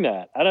doing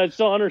that? I just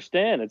don't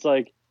understand. It's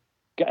like,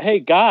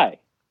 hey, guy,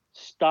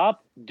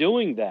 stop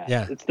doing that.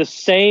 Yeah. It's the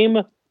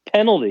same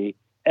penalty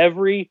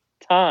every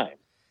time.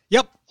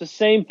 Yep. It's the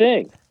same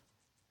thing.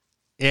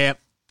 Yeah,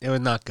 it was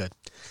not good.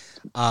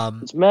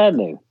 It's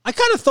maddening. I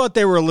kind of thought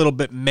they were a little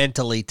bit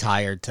mentally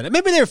tired tonight.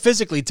 Maybe they're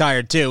physically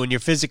tired too. When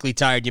you're physically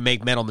tired, you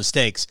make mental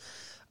mistakes.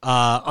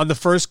 On the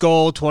first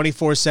goal,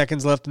 24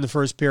 seconds left in the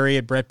first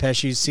period, Brett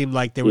Pesce seemed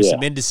like there was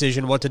some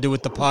indecision what to do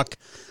with the puck.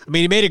 I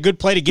mean, he made a good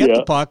play to get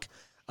the puck,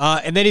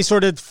 and then he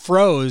sort of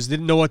froze,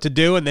 didn't know what to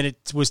do, and then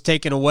it was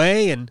taken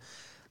away and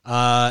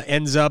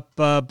ends up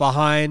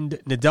behind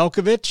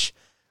Nedeljkovic.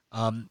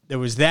 There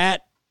was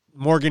that.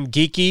 Morgan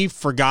Geekie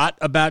forgot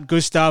about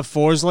Gustav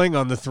Forsling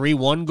on the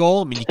 3-1 goal.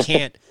 I mean,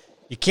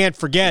 you can't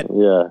forget.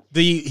 Yeah.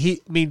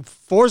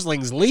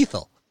 Forsling's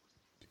lethal.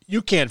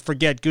 You can't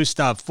forget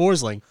Gustav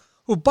Forsling,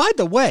 who, by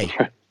the way,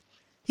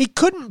 he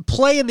couldn't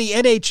play in the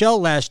NHL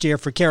last year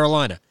for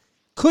Carolina.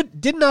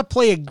 Did not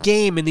play a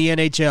game in the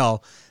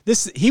NHL.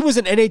 He was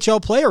an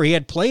NHL player. He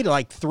had played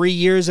like 3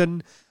 years for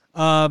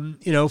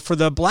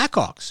the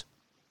Blackhawks.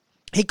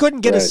 He couldn't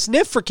get a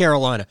sniff for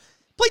Carolina.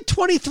 Played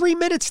 23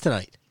 minutes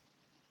tonight.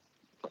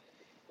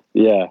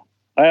 Yeah.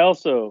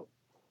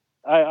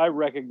 I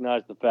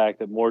recognize the fact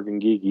that Morgan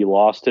Geekie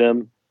lost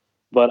him,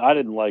 but I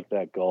didn't like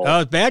that goal. That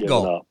was a bad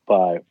goal.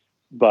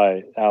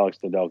 By Alex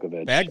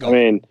Nedeljkovic. Bad goal. I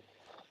mean,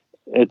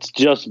 it's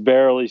just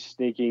barely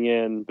sneaking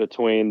in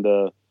between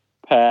the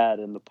pad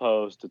and the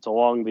post. It's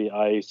along the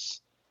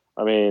ice.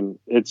 I mean,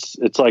 it's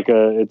like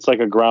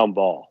a ground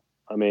ball.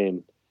 I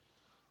mean,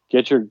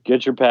 get your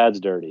pads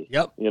dirty.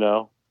 Yep.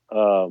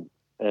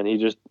 And he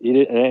did,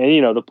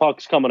 and the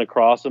puck's coming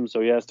across him,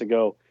 so he has to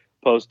go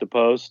post to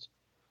post,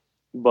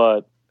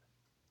 but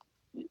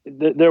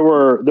there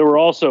were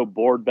also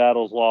board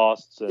battles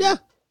lost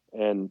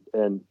and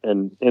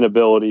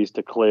inabilities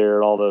to clear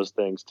and all those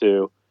things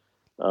too.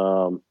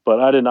 But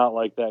I did not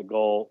like that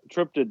goal.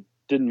 Tripp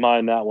didn't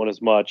mind that one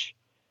as much.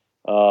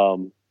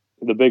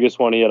 The biggest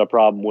one he had a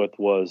problem with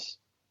was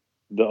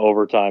the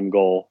overtime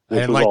goal. I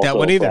didn't like that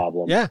one either.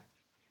 Problem.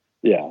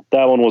 Yeah,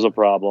 that one was a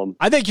problem.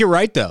 I think you're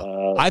right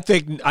though. I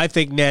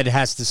think Ned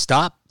has to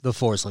stop the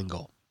Forsling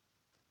goal.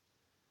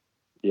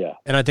 Yeah.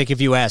 And I think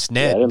if you asked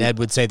Ned, Ned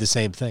would say the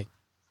same thing.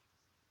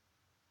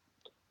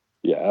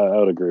 Yeah, I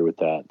would agree with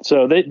that.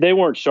 So they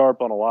weren't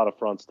sharp on a lot of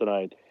fronts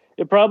tonight.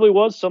 It probably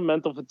was some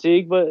mental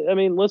fatigue, but I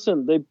mean,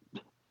 listen,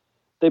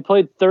 they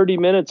played 30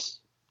 minutes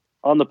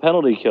on the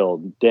penalty kill,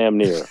 damn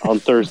near, on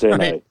Thursday Right.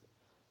 night.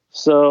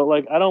 So,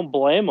 like, I don't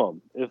blame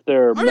them if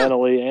they're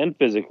mentally and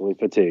physically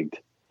fatigued.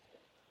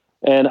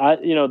 And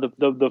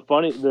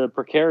the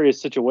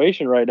precarious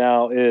situation right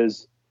now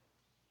is,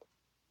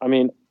 I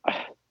mean,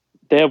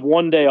 they have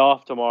one day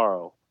off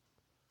tomorrow.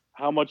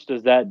 How much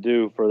does that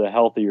do for the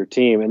health of your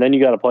team? And then you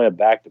got to play a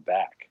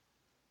back-to-back.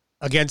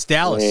 Against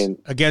Dallas.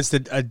 Against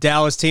a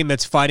Dallas team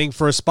that's fighting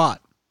for a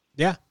spot.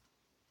 Yeah.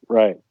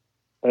 Right.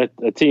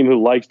 A team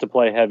who likes to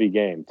play heavy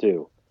game,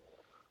 too.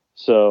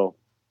 So,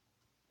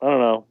 I don't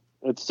know.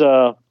 It's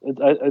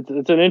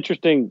an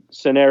interesting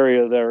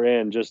scenario they're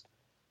in, just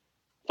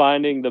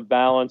finding the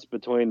balance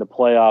between the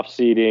playoff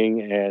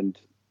seeding and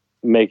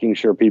making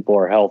sure people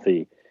are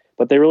healthy.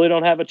 But they really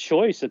don't have a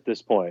choice at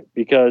this point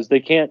because they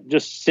can't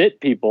just sit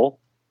people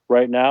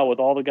right now with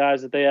all the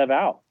guys that they have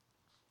out.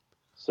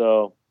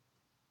 So,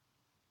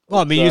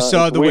 well, I mean, you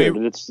saw the weird.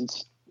 way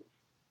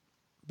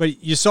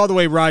but you saw the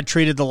way Rod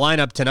treated the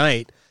lineup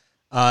tonight.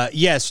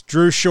 Yes,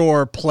 Drew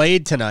Shore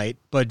played tonight,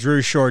 but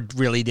Drew Shore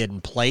really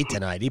didn't play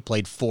tonight. He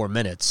played 4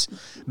 minutes.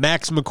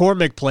 Max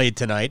McCormick played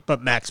tonight,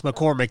 but Max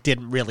McCormick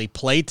didn't really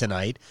play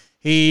tonight.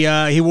 He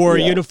wore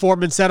a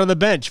uniform and sat on the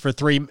bench for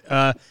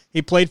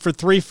he played for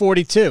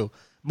 3:42.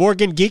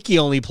 Morgan Geekie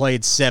only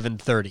played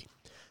 7:30.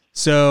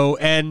 So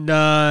and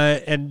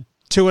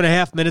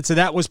 2.5 minutes of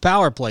that was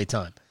power play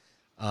time.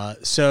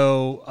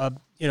 Joakim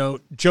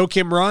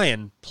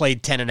Ryan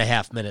played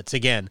 10.5 minutes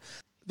again.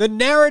 The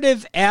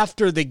narrative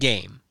after the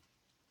game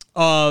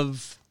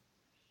of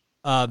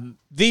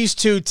these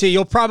two teams,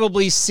 you'll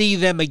probably see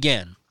them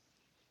again.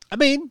 I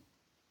mean,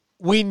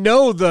 we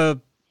know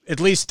at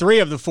least 3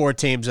 of the 4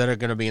 teams that are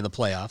going to be in the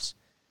playoffs.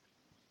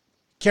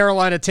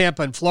 Carolina,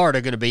 Tampa, and Florida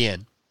are going to be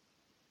in.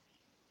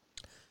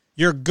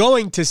 You're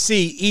going to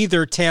see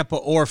either Tampa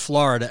or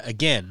Florida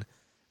again.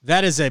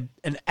 That is an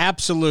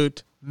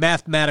absolute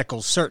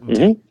mathematical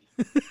certainty.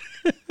 Mm-hmm.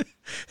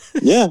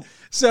 Yeah.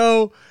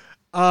 So,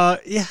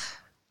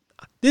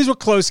 these were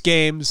close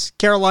games.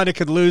 Carolina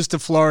could lose to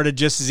Florida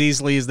just as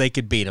easily as they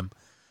could beat them.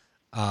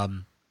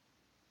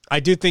 I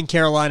do think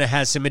Carolina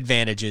has some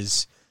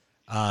advantages.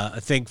 I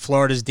think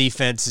Florida's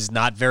defense is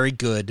not very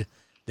good.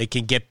 They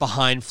can get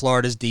behind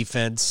Florida's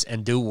defense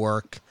and do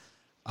work.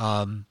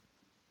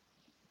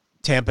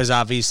 Tampa's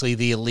obviously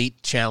the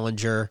elite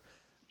challenger.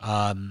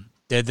 They're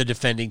the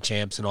defending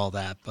champs and all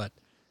that. But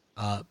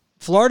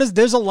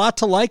there's a lot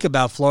to like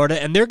about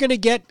Florida, and they're going to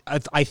get,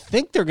 I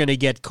think they're going to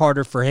get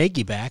Carter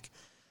Verhaeghe back.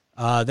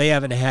 They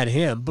haven't had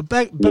him. But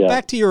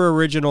back to your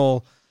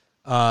original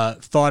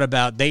thought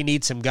about they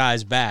need some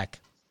guys back.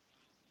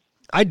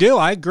 I do.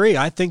 I agree.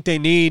 I think they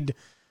need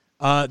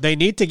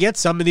to get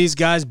some of these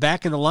guys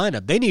back in the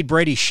lineup. They need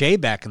Brady Shea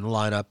back in the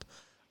lineup.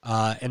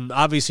 And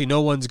obviously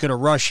no one's going to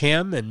rush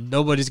him, and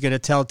nobody's going to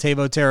tell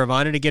Teuvo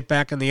Teravainen to get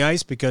back on the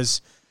ice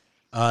because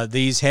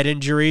these head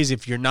injuries,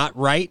 if you're not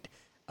right,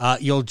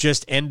 you'll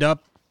just end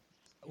up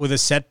with a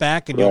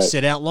setback and you'll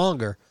sit out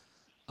longer.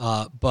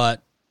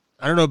 But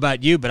I don't know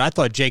about you, but I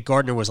thought Jake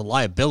Gardiner was a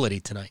liability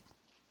tonight.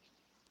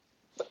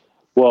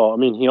 Well, I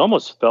mean, he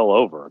almost fell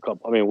over a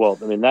couple.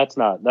 That's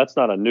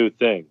not a new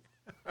thing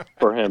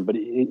for him, but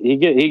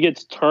he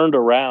gets turned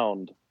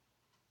around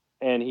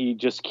and he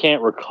just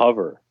can't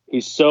recover.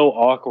 He's so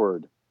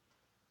awkward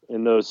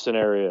in those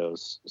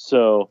scenarios.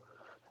 So,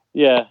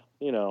 yeah,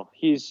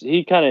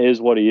 he kind of is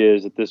what he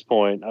is at this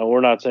point.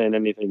 We're not saying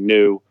anything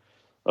new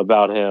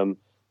about him.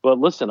 But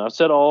listen, I've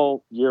said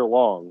all year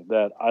long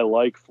that I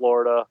like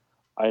Florida.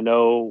 I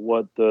know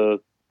what the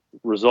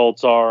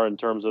results are in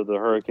terms of the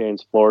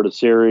Hurricanes Florida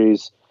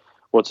series.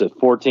 What's it,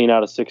 14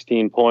 out of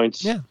 16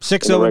 points? Yeah,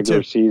 6-0 in the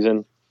regular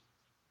season.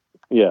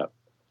 Yeah,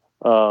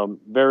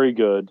 very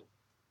good.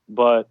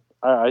 But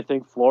I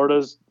think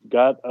Florida's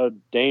got a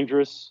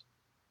dangerous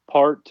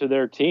part to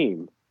their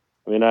team.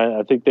 I mean,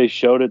 I think they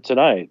showed it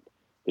tonight.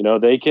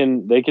 They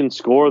can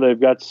score. They've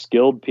got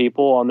skilled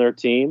people on their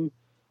team.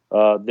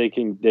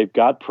 They've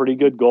got pretty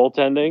good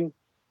goaltending,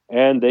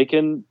 and they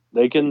can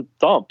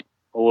thump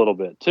a little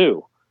bit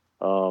too.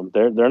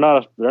 They're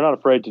not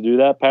afraid to do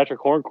that. Patrick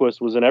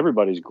Hornquist was in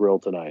everybody's grill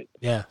tonight.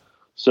 Yeah.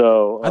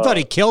 So I thought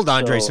he killed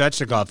Andrei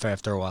Svechnikov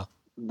after a while.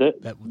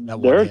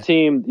 Their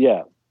team,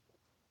 yeah,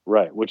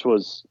 right. Which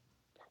was,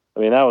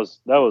 that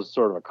was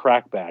sort of a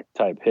crackback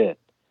type hit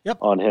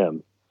on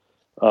him.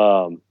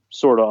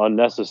 Sort of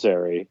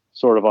unnecessary,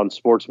 sort of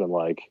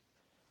unsportsmanlike.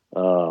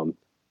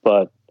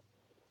 But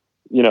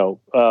they're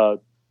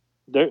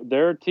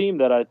a team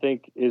that I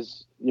think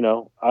is,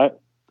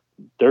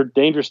 they're a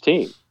dangerous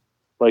team.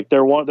 Like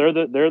they're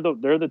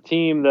the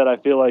team that I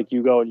feel like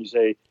you go and you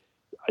say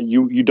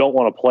you don't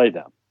want to play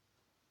them.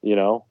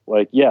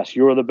 Like, yes,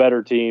 you're the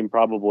better team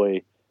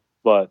probably,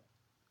 but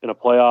in a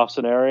playoff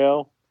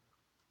scenario,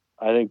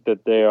 I think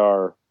that they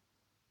are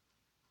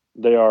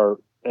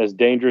as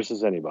dangerous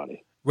as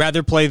anybody.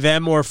 Rather play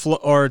them or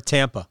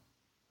Tampa?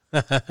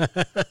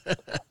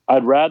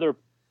 I'd rather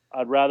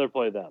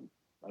play them.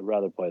 I'd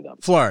rather play them.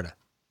 Florida.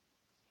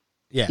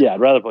 Yeah. Yeah, I'd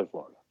rather play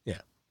Florida.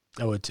 Yeah,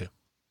 I would too.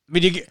 I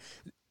mean,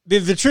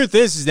 the truth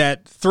is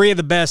that 3 of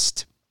the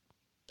best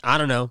I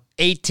don't know,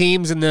 8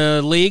 teams in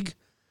the league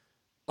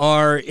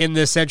are in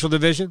the Central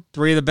Division.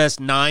 3 of the best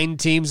 9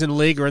 teams in the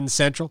league are in the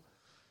Central.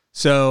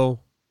 So,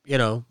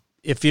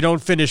 if you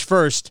don't finish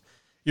first,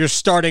 you're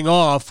starting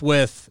off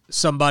with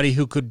somebody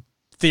who could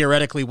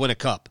theoretically win a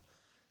cup.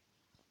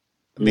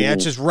 I mean,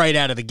 that's just right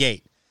out of the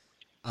gate.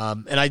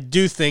 And I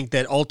do think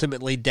that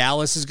ultimately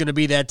Dallas is going to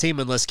be that team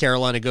unless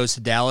Carolina goes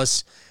to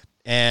Dallas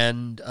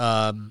and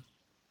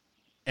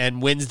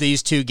wins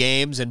these 2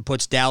 games and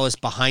puts Dallas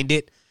behind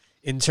it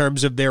in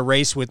terms of their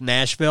race with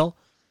Nashville.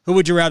 Who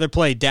would you rather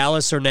play,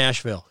 Dallas or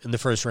Nashville in the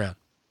first round?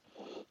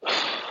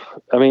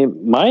 I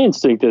mean, my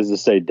instinct is to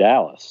say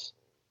Dallas,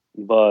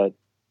 but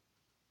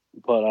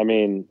I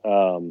mean,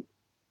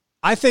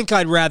 I think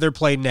I'd rather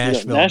play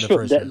Nashville in the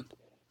first round.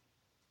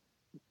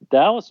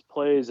 Dallas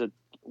plays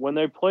when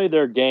they play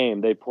their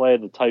game, they play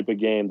the type of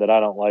game that I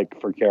don't like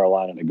for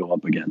Carolina to go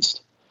up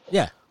against.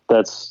 Yeah,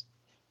 they're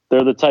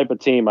the type of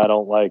team I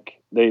don't like.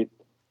 They're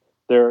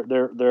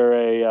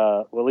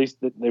well, at least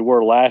they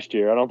were last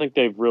year. I don't think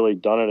they've really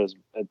done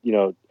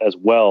it as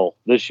well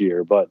this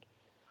year, but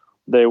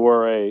they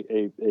were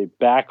a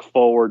back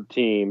forward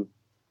team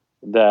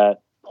that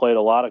played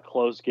a lot of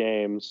close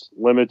games,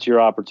 limits your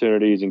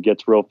opportunities, and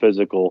gets real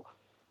physical.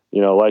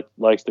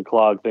 Likes to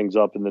clog things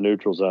up in the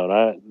neutral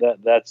zone.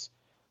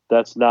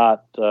 That's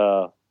not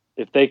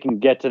if they can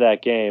get to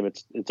that game,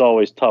 it's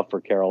always tough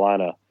for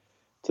Carolina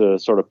to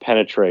sort of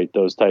penetrate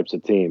those types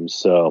of teams.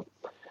 So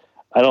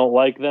I don't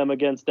like them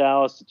against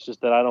Dallas. It's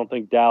just that I don't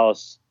think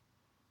Dallas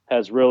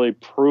has really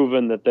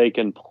proven that they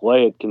can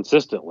play it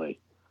consistently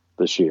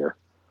this year.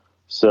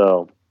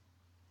 So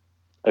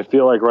I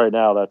feel like right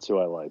now that's who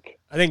I like.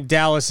 I think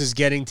Dallas is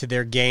getting to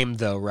their game,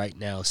 though, right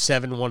now.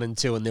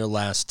 7-1-2 in their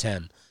last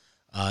 10.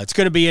 It's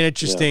going to be an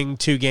interesting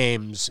 2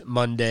 games,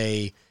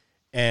 Monday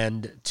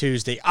and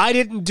Tuesday. I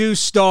didn't do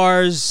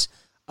stars,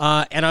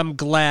 and I'm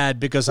glad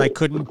because I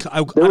couldn't.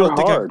 I don't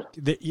hard.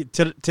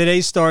 think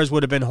today's stars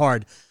would have been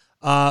hard.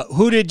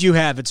 Who did you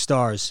have at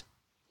stars?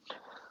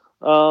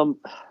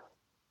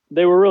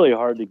 They were really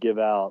hard to give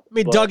out. I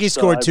mean, Dougie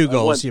scored 2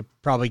 goals. You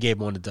probably gave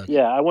one to Dougie.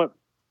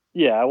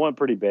 Yeah, I went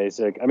pretty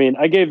basic. I mean,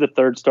 I gave the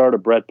 3rd star to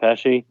Brett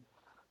Pesce,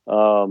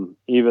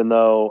 even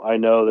though I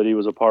know that he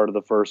was a part of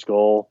the first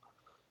goal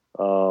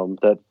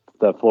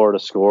that Florida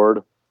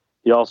scored.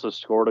 He also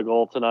scored a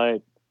goal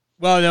tonight.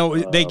 Well, no,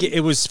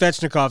 it was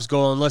Svechnikov's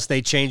goal unless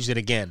they changed it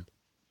again.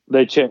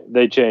 They changed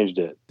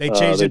it. They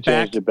changed it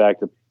back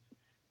to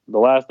the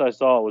last I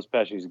saw it was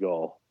Pesce's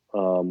goal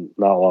not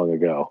long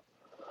ago.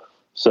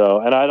 So,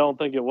 and I don't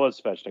think it was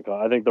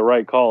Svechnikov. I think the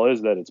right call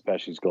is that it's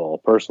Pesce's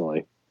goal,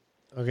 personally.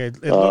 Okay,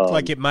 it looked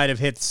like it might have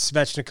hit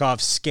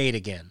Svechnikov's skate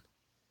again.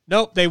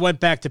 Nope, they went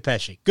back to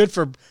Pesce. Good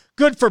for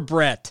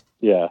Brett.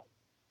 Yeah.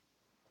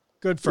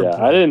 Good for Brett.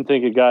 I didn't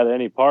think it got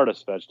any part of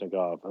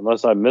Svechnikov,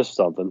 unless I missed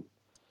something.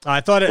 I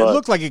thought it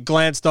looked like it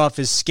glanced off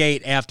his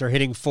skate after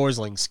hitting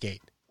Forsling's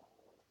skate.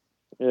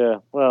 Yeah,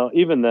 well,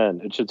 even then,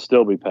 it should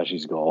still be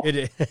Pesce's goal. It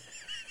is.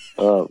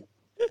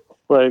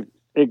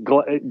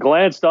 It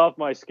glanced off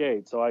my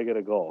skate, so I get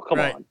a goal. Come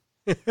on.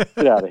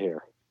 Get out of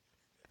here.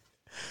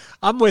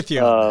 I'm with you.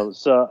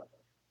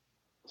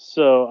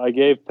 So I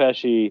gave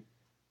Pesce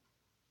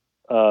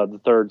the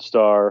 3rd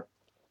star.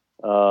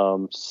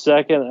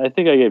 Second, I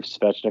think I gave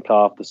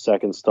Svechnikov the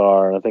 2nd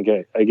star, and I think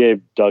I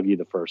gave Dougie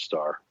the 1st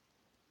star.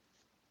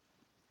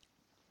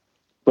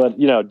 But,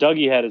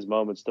 Dougie had his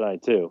moments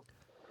tonight, too.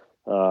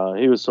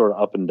 He was sort of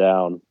up and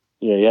down.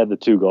 He had the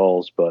 2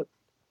 goals, but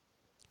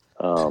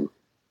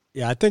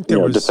I think there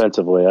was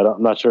defensively.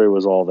 I'm not sure he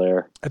was all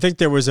there. I think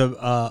there was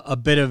a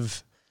bit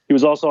of. He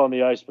was also on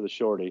the ice for the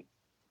shorty.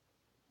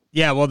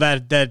 Yeah, well,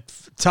 that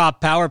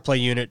top power play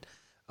unit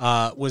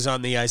was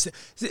on the ice.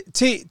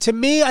 To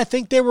me, I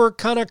think they were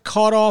kind of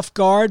caught off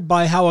guard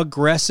by how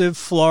aggressive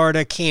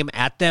Florida came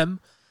at them.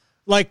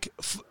 Like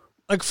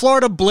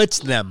Florida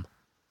blitzed them.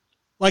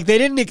 Like they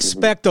didn't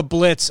expect a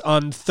blitz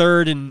on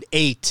 3rd and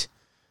 8.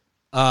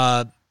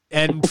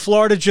 And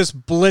Florida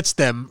just blitzed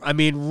them. I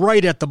mean,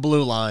 right at the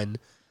blue line.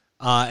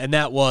 And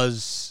that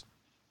was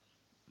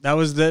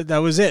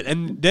it.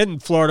 And then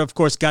Florida, of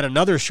course, got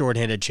another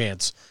shorthanded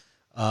chance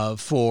to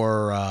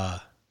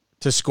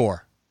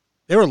score.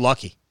 They were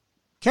lucky.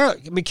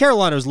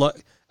 Carolina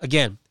was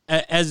again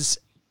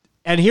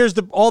and here's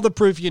all the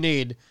proof you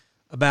need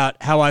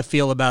about how I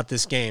feel about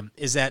this game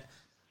is that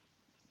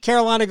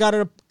Carolina got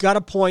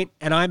a point,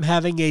 and I'm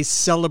having a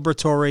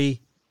celebratory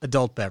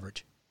adult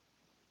beverage.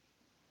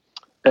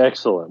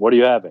 Excellent. What are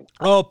you having?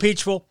 Oh,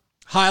 Peachful,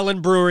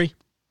 Highland Brewery.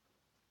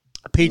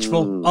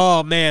 Peachful.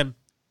 Oh man,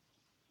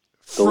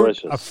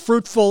 delicious. A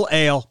fruitful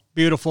ale,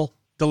 beautiful,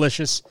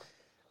 delicious.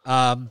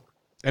 And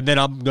then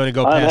I'm going to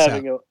go pass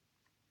out.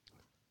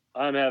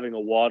 I'm having a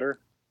water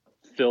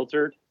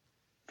filtered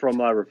from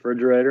my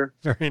refrigerator.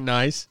 Very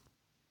nice.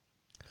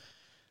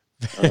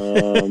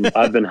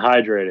 I've been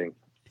hydrating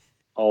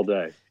all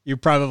day. You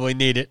probably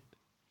need it.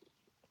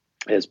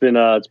 It's been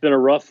a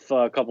rough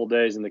couple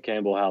days in the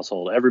Campbell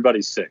household.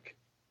 Everybody's sick,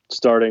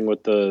 starting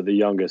with the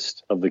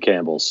youngest of the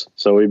Campbells.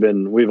 So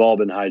we've all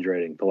been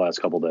hydrating the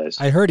last couple days.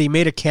 I heard he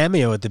made a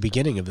cameo at the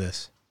beginning of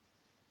this.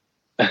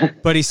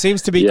 But he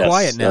seems to be Yes,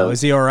 quiet now.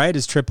 Is he all right?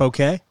 Is Tripp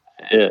okay?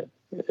 I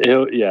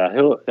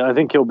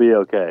think he'll be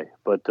okay,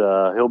 but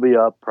he'll be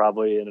up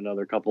probably in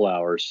another couple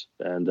hours,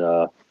 and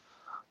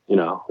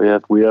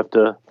we have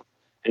to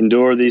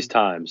endure these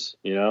times.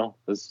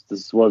 This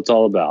is what it's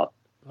all about,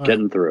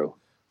 getting through.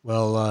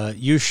 Well,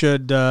 you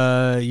should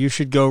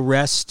go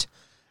rest.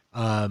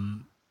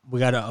 We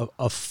got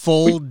a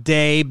full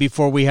day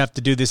before we have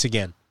to do this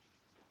again.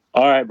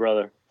 All right,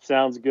 brother.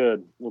 Sounds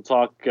good. We'll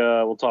talk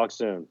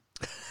soon.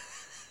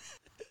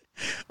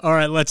 All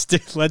right, let's do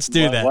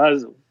that. Why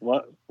is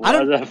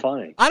that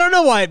funny? I don't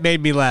know why it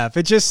made me laugh.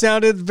 It just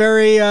sounded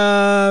very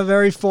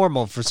very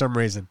formal for some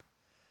reason.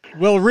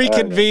 We'll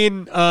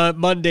reconvene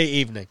Monday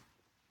evening.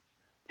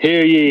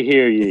 Hear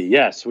ye.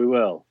 Yes, we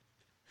will.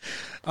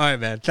 All right,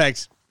 man.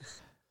 Thanks.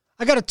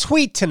 I got a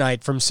tweet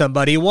tonight from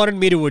somebody who wanted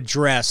me to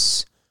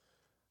address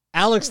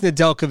Alex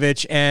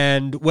Nedeljkovic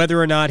and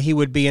whether or not he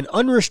would be an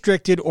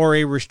unrestricted or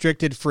a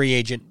restricted free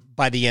agent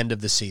by the end of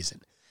the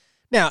season.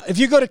 Now, if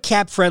you go to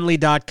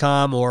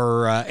capfriendly.com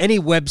or any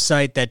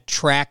website that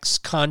tracks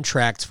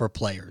contracts for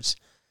players,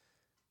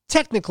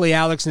 technically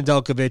Alex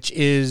Nedeljkovic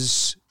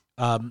is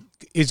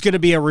going to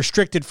be a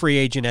restricted free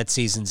agent at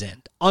season's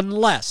end,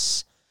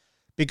 unless,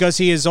 because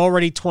he is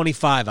already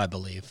 25, I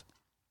believe,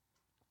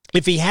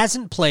 if he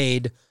hasn't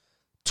played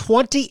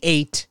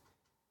 28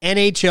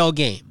 NHL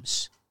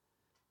games,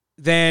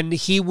 then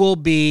he will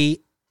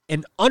be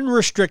an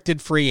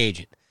unrestricted free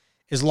agent.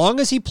 As long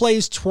as he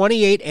plays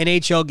 28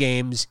 NHL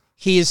games,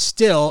 he is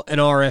still an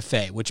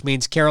RFA, which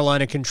means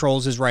Carolina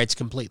controls his rights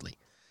completely.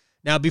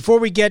 Now, before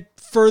we get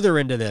further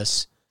into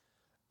this,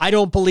 I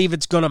don't believe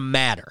it's going to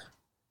matter.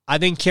 I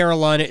think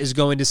Carolina is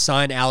going to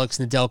sign Alex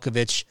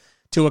Nedeljkovic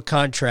to a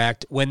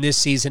contract when this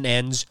season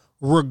ends,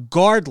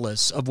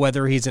 regardless of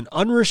whether he's an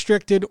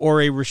unrestricted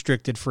or a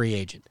restricted free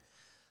agent.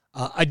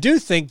 I do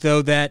think,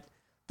 though, that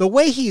the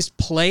way he's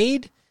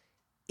played,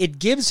 it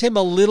gives him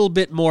a little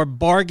bit more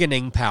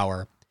bargaining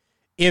power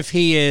if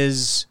he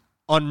is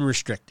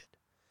unrestricted.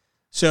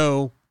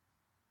 So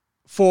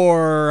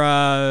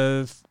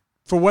for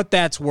what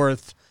that's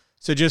worth,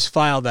 so just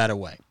file that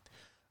away.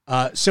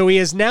 So he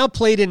has now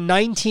played in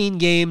 19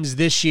 games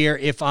this year,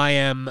 if I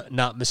am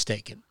not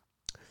mistaken.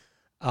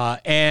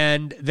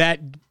 And that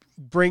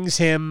brings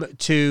him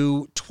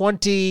to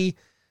 25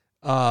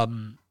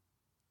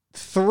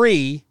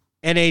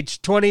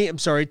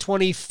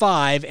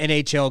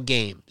 NHL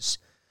games.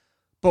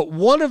 But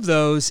one of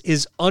those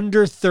is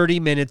under 30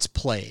 minutes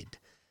played.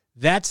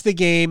 That's the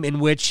game in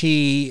which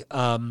he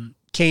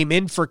came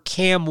in for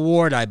Cam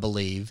Ward, I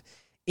believe,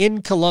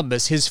 in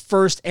Columbus, his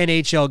first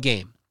NHL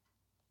game.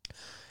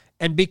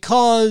 And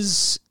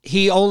because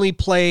he only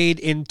played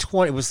in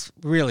 28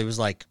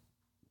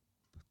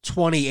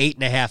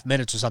 and a half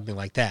minutes or something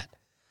like that.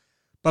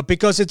 But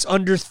because it's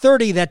under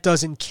 30, that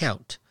doesn't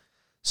count.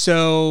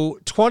 So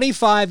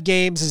 25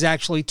 games is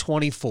actually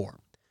 24.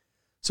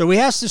 So he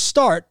has to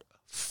start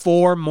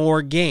 4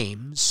 more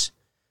games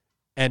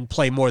and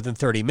play more than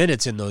 30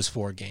 minutes in those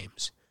 4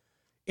 games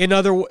in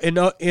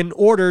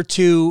order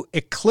to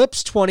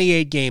eclipse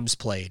 28 games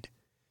played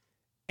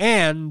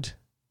and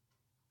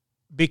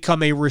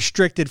become a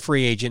restricted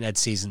free agent at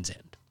season's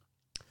end.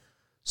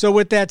 So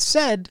with that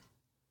said,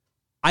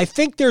 I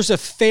think there's a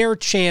fair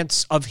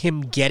chance of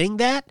him getting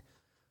that,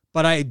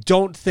 but I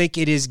don't think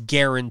it is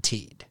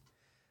guaranteed.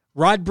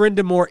 Rod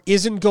Brind'Amour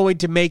isn't going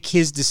to make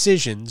his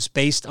decisions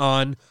based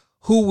on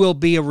who will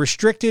be a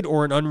restricted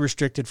or an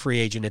unrestricted free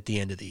agent at the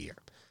end of the year.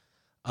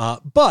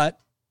 But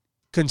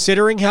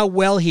considering how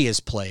well he has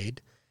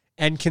played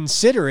and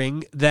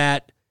considering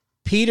that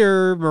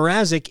Peter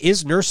Mrazek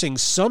is nursing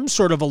some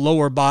sort of a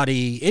lower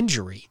body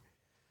injury,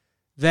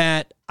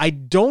 that I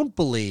don't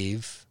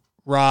believe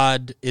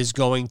Rod is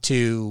going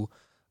to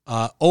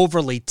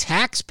overly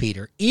tax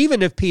Peter.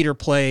 Even if Peter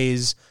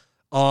plays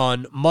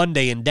on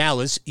Monday in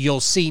Dallas,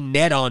 you'll see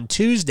Ned on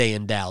Tuesday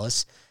in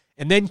Dallas,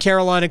 and then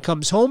Carolina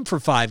comes home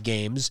for 5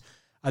 games.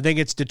 I think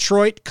it's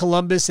Detroit,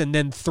 Columbus, and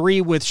then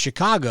 3 with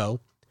Chicago.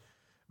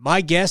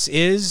 My guess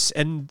is,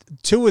 and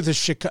 2 of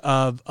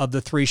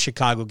the 3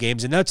 Chicago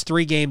games, and that's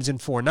 3 games in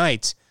 4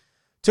 nights,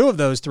 2 of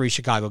those 3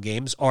 Chicago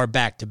games are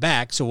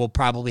back-to-back, so we'll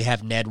probably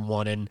have Ned in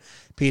one and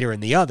Peter in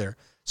the other.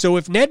 So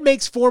if Ned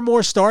makes 4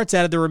 more starts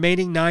out of the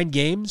remaining 9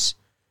 games,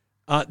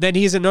 then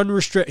he's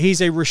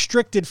a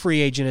restricted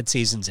free agent at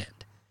season's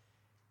end.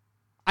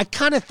 I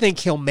kind of think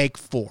he'll make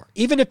 4.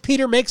 Even if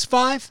Peter makes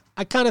 5,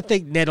 I kind of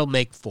think Ned will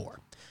make 4.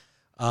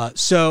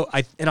 So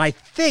I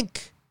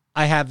think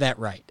I have that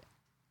right.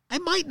 I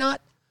might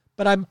not,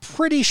 but I'm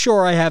pretty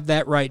sure I have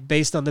that right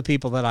based on the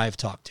people that I've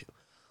talked to.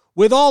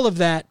 With all of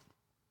that,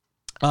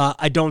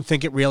 I don't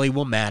think it really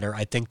will matter.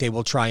 I think they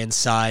will try and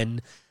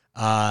sign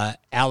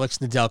Alex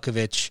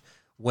Nedeljkovic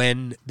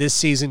when this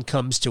season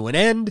comes to an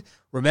end.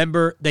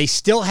 Remember, they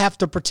still have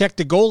to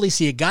protect a goalie,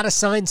 so you got to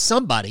sign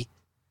somebody.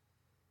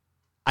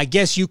 I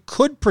guess you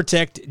could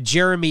protect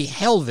Jeremy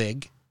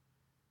Helvig,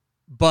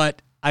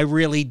 but I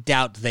really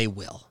doubt they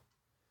will.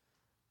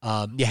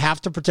 You have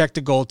to protect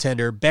a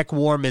goaltender. Beck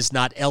Warm is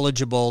not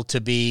eligible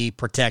to be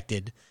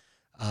protected.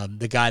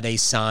 the guy they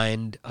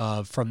signed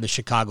from the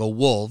Chicago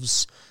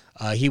Wolves.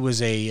 He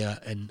was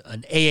an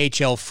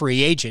AHL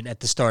free agent at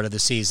the start of the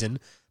season,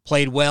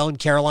 played well, and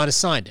Carolina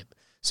signed him.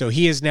 So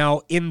he is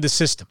now in the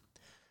system.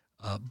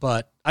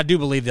 But I do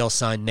believe they'll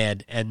sign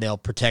Ned, and they'll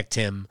protect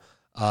him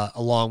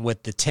along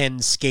with the 10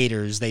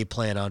 skaters they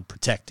plan on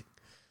protecting.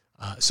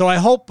 So I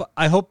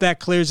hope that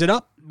clears it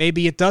up.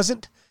 Maybe it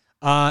doesn't.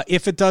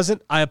 If it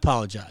doesn't, I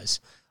apologize.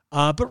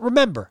 But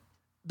remember,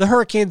 the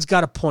Hurricanes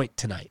got a point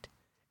tonight,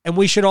 and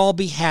we should all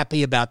be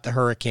happy about the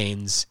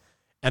Hurricanes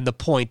and the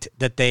point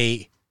that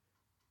they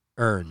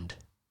earned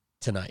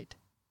tonight.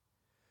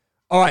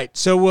 All right,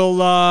 so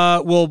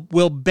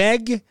we'll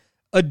beg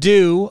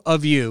adieu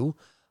of you.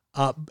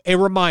 A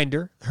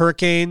reminder: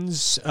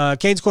 Canes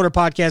Corner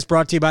podcast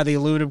brought to you by the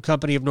Aluminum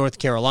Company of North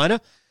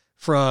Carolina.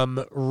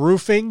 From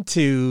roofing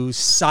to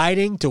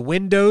siding to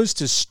windows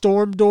to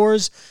storm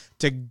doors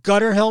to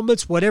gutter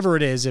helmets, whatever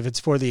it is, if it's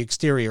for the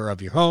exterior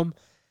of your home,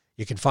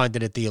 you can find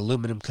it at the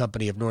Aluminum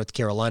Company of North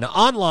Carolina.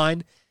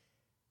 Online,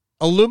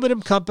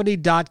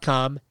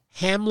 aluminumcompany.com,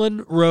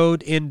 Hamlin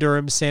Road in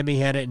Durham. Sammy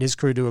Hanna and his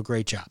crew do a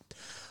great job.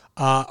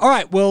 All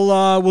right,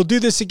 we'll do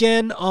this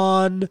again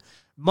on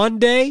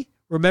Monday.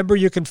 Remember,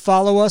 you can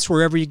follow us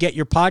wherever you get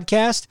your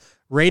podcast.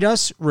 Rate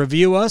us,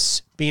 review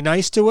us, be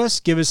nice to us,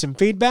 give us some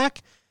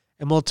feedback,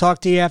 and we'll talk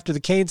to you after the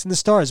Canes and the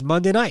Stars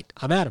Monday night.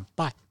 I'm Adam.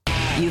 Bye.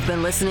 You've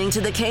been listening to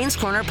the Canes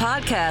Corner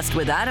podcast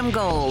with Adam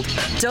Gold.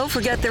 Don't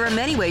forget there are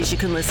many ways you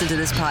can listen to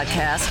this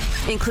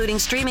podcast, including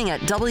streaming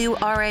at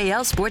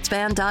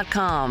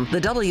WRALSportsFan.com,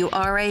 the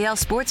WRAL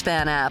Sports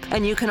Fan app,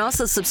 and you can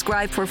also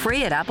subscribe for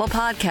free at Apple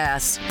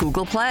Podcasts,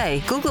 Google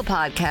Play, Google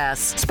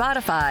Podcasts,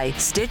 Spotify,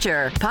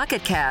 Stitcher,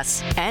 Pocket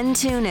Casts, and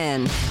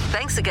TuneIn.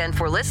 Thanks again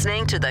for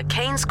listening to the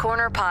Canes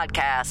Corner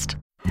podcast.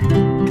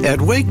 At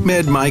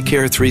WakeMed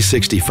MyCare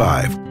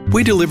 365,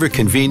 we deliver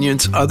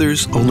convenience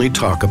others only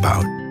talk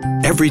about.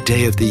 Every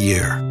day of the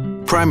year.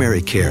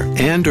 Primary care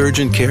and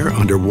urgent care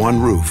under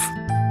one roof.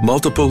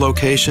 Multiple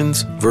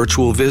locations,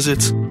 virtual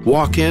visits,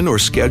 walk-in or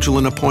schedule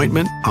an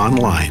appointment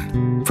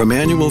online. From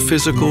annual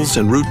physicals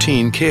and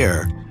routine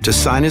care to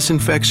sinus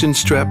infection,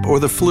 strep, or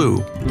the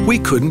flu, we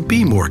couldn't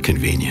be more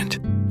convenient.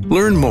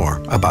 Learn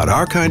more about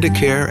our kind of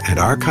care and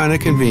our kind of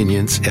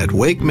convenience at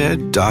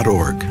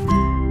wakemed.org.